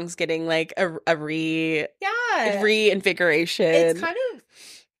this song's getting like a reinvigoration. It's kind of,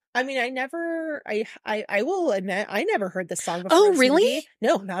 I mean, I will admit, I never heard this song before. Oh, really?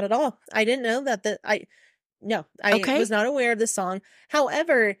 No, not at all. I didn't know that I was not aware of this song.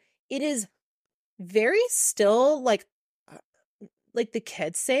 However, it is very still like the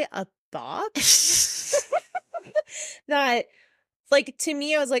kids say, a bop. That, like, to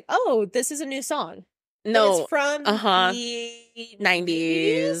me, I was like, oh, this is a new song. No, it's from the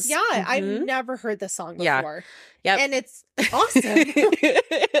 90s. Yeah, I've never heard this song before. Yep. And it's awesome.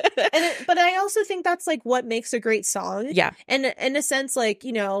 But I also think that's like what makes a great song. Yeah. And in a sense, like,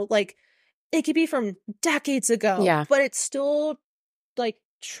 you know, like it could be from decades ago. Yeah. But it still like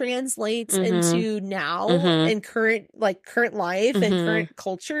translates into now and current life and current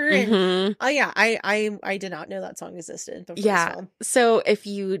culture. And I did not know that song existed before this film. So if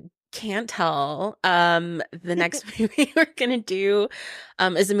you can't tell, the next movie we're going to do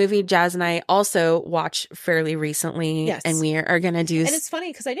is a movie Jazz and I also watched fairly recently. Yes. And we are going to do... And it's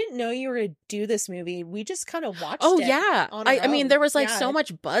funny because I didn't know you were going to do this movie. We just kind of watched Oh, it. yeah. On our I mean, own. there was like so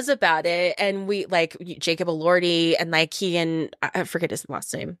much buzz about it. And we like Jacob Elordi and like I forget his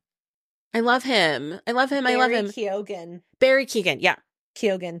last name. I love him. I love him. Keoghan. Barry Keoghan. Yeah.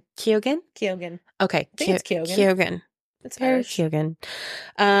 Keoghan. Okay. I think it's Keoghan. Keoghan. It's Barry Irish. Keoghan.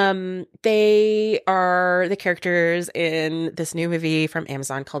 They are the characters in this new movie from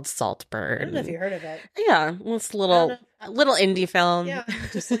Amazon called Saltburn. I don't know if you heard of it. Yeah, well, it's a little indie film. Yeah,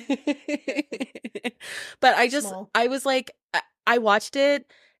 just like but small. I was like, I watched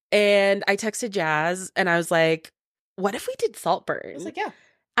it and I texted Jazz and I was like, what if we did Saltburn? I was like, yeah.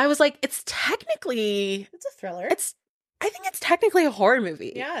 I was like, it's technically... It's a thriller. I think it's technically a horror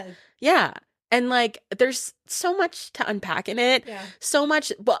movie. Yeah. Yeah. And like, there's so much to unpack in it. Yeah. So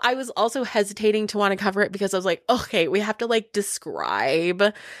much. But I was also hesitating to want to cover it because I was like, okay, we have to like describe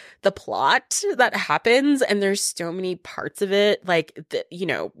the plot that happens. And there's so many parts of it, like,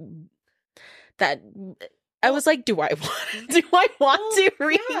 that I was like, do I want to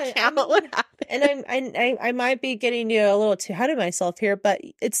recount what happened? And I might be getting a little too ahead of myself here, but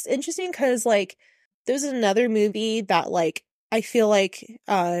it's interesting because like there's another movie that like I feel like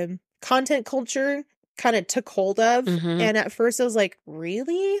content culture kind of took hold of, and at first I was like,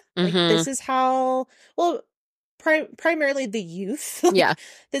 really? Like this is how? Well, primarily the youth. Yeah,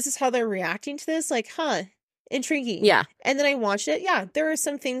 this is how they're reacting to this. Like, huh? Intriguing. Yeah. And then I watched it. Yeah, there are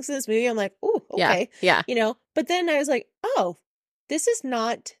some things in this movie I'm like, oh, okay. Yeah. But then I was like, oh, this is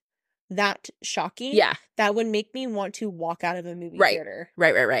not that shocking. Yeah. That would make me want to walk out of a movie theater.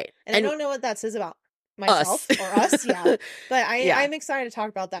 Right. And I don't know what that says about myself or us. Yeah. But I'm excited to talk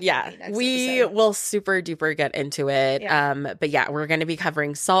about that. Yeah. Movie next We episode. will super duper get into it. Yeah. But yeah, we're going to be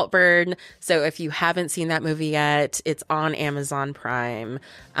covering Saltburn. So if you haven't seen that movie yet, it's on Amazon Prime.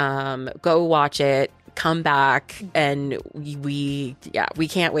 Go watch it. Come back, and we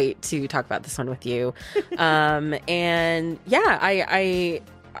can't wait to talk about this one with you. And yeah,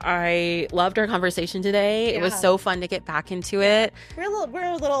 I loved our conversation today. Yeah. It was so fun to get back into it. We're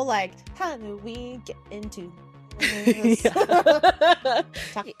a little like, how do we get into this?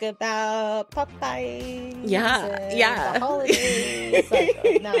 Talk about Popeyes. Yeah. The holidays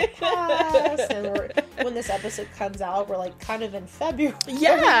like, now past, and when this episode comes out, we're like kind of in February.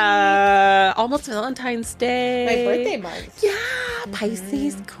 Yeah, almost Valentine's Day. My birthday month. Yeah,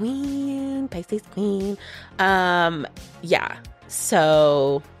 Pisces Queen. Yeah.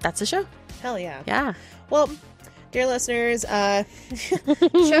 So that's the show. Hell yeah. Yeah. Well, dear listeners, check on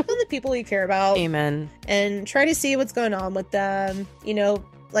the people you care about. Amen. And try to see what's going on with them.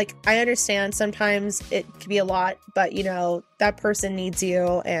 Like, I understand sometimes it can be a lot, but, that person needs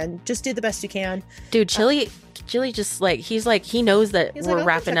you, and just do the best you can. Dude, Chili just, like, he knows that we're like,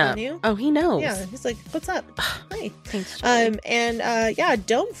 wrapping up. Oh, he knows. Yeah, he's like, what's up? Hi. Thanks, Chili. And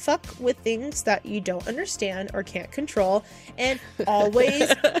don't fuck with things that you don't understand or can't control, and always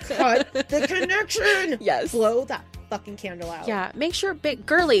cut the connection. Yes. Blow that fucking candle out. Yeah, make sure,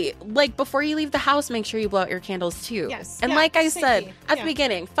 girly, like, before you leave the house, make sure you blow out your candles too. Yes. And Yeah, like I safety. said at the Yeah.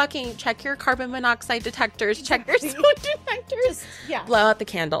 beginning, fucking check your carbon monoxide detectors, check your smoke detectors. Yeah. Blow out the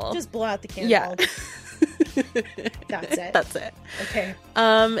candle. Just blow out the candle. Yeah. That's it. That's it. Okay.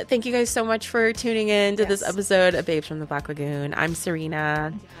 Thank you guys so much for tuning in to this Yes. episode of Babes from the Black Lagoon. I'm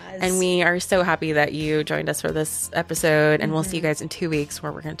Serena. Yes. And we are so happy that you joined us for this episode. And we'll see you guys in 2 weeks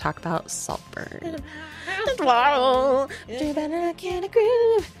where we're going to talk about Saltburn. Wow. Do better, can I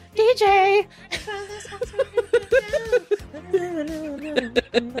groove, DJ.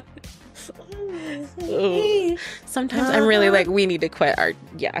 Ooh. Sometimes I'm really like, we need to quit our,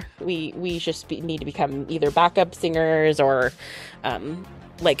 we just need to become either backup singers or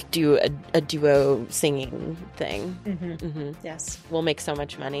like do a duo singing thing. Yes. We'll make so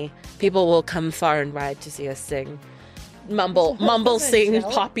much money. People will come far and wide to see us sing, mumble sing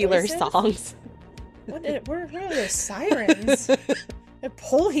Angelic popular voices? songs. Where are those sirens? They're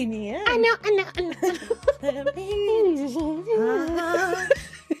pulling me in. I know.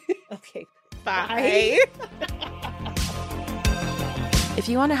 Okay. Bye. If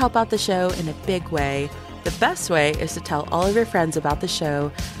you want to help out the show in a big way, the best way is to tell all of your friends about the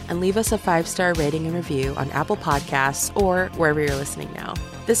show and leave us a 5-star rating and review on Apple Podcasts or wherever you're listening now.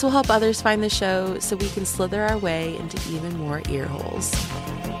 This will help others find the show so we can slither our way into even more ear holes.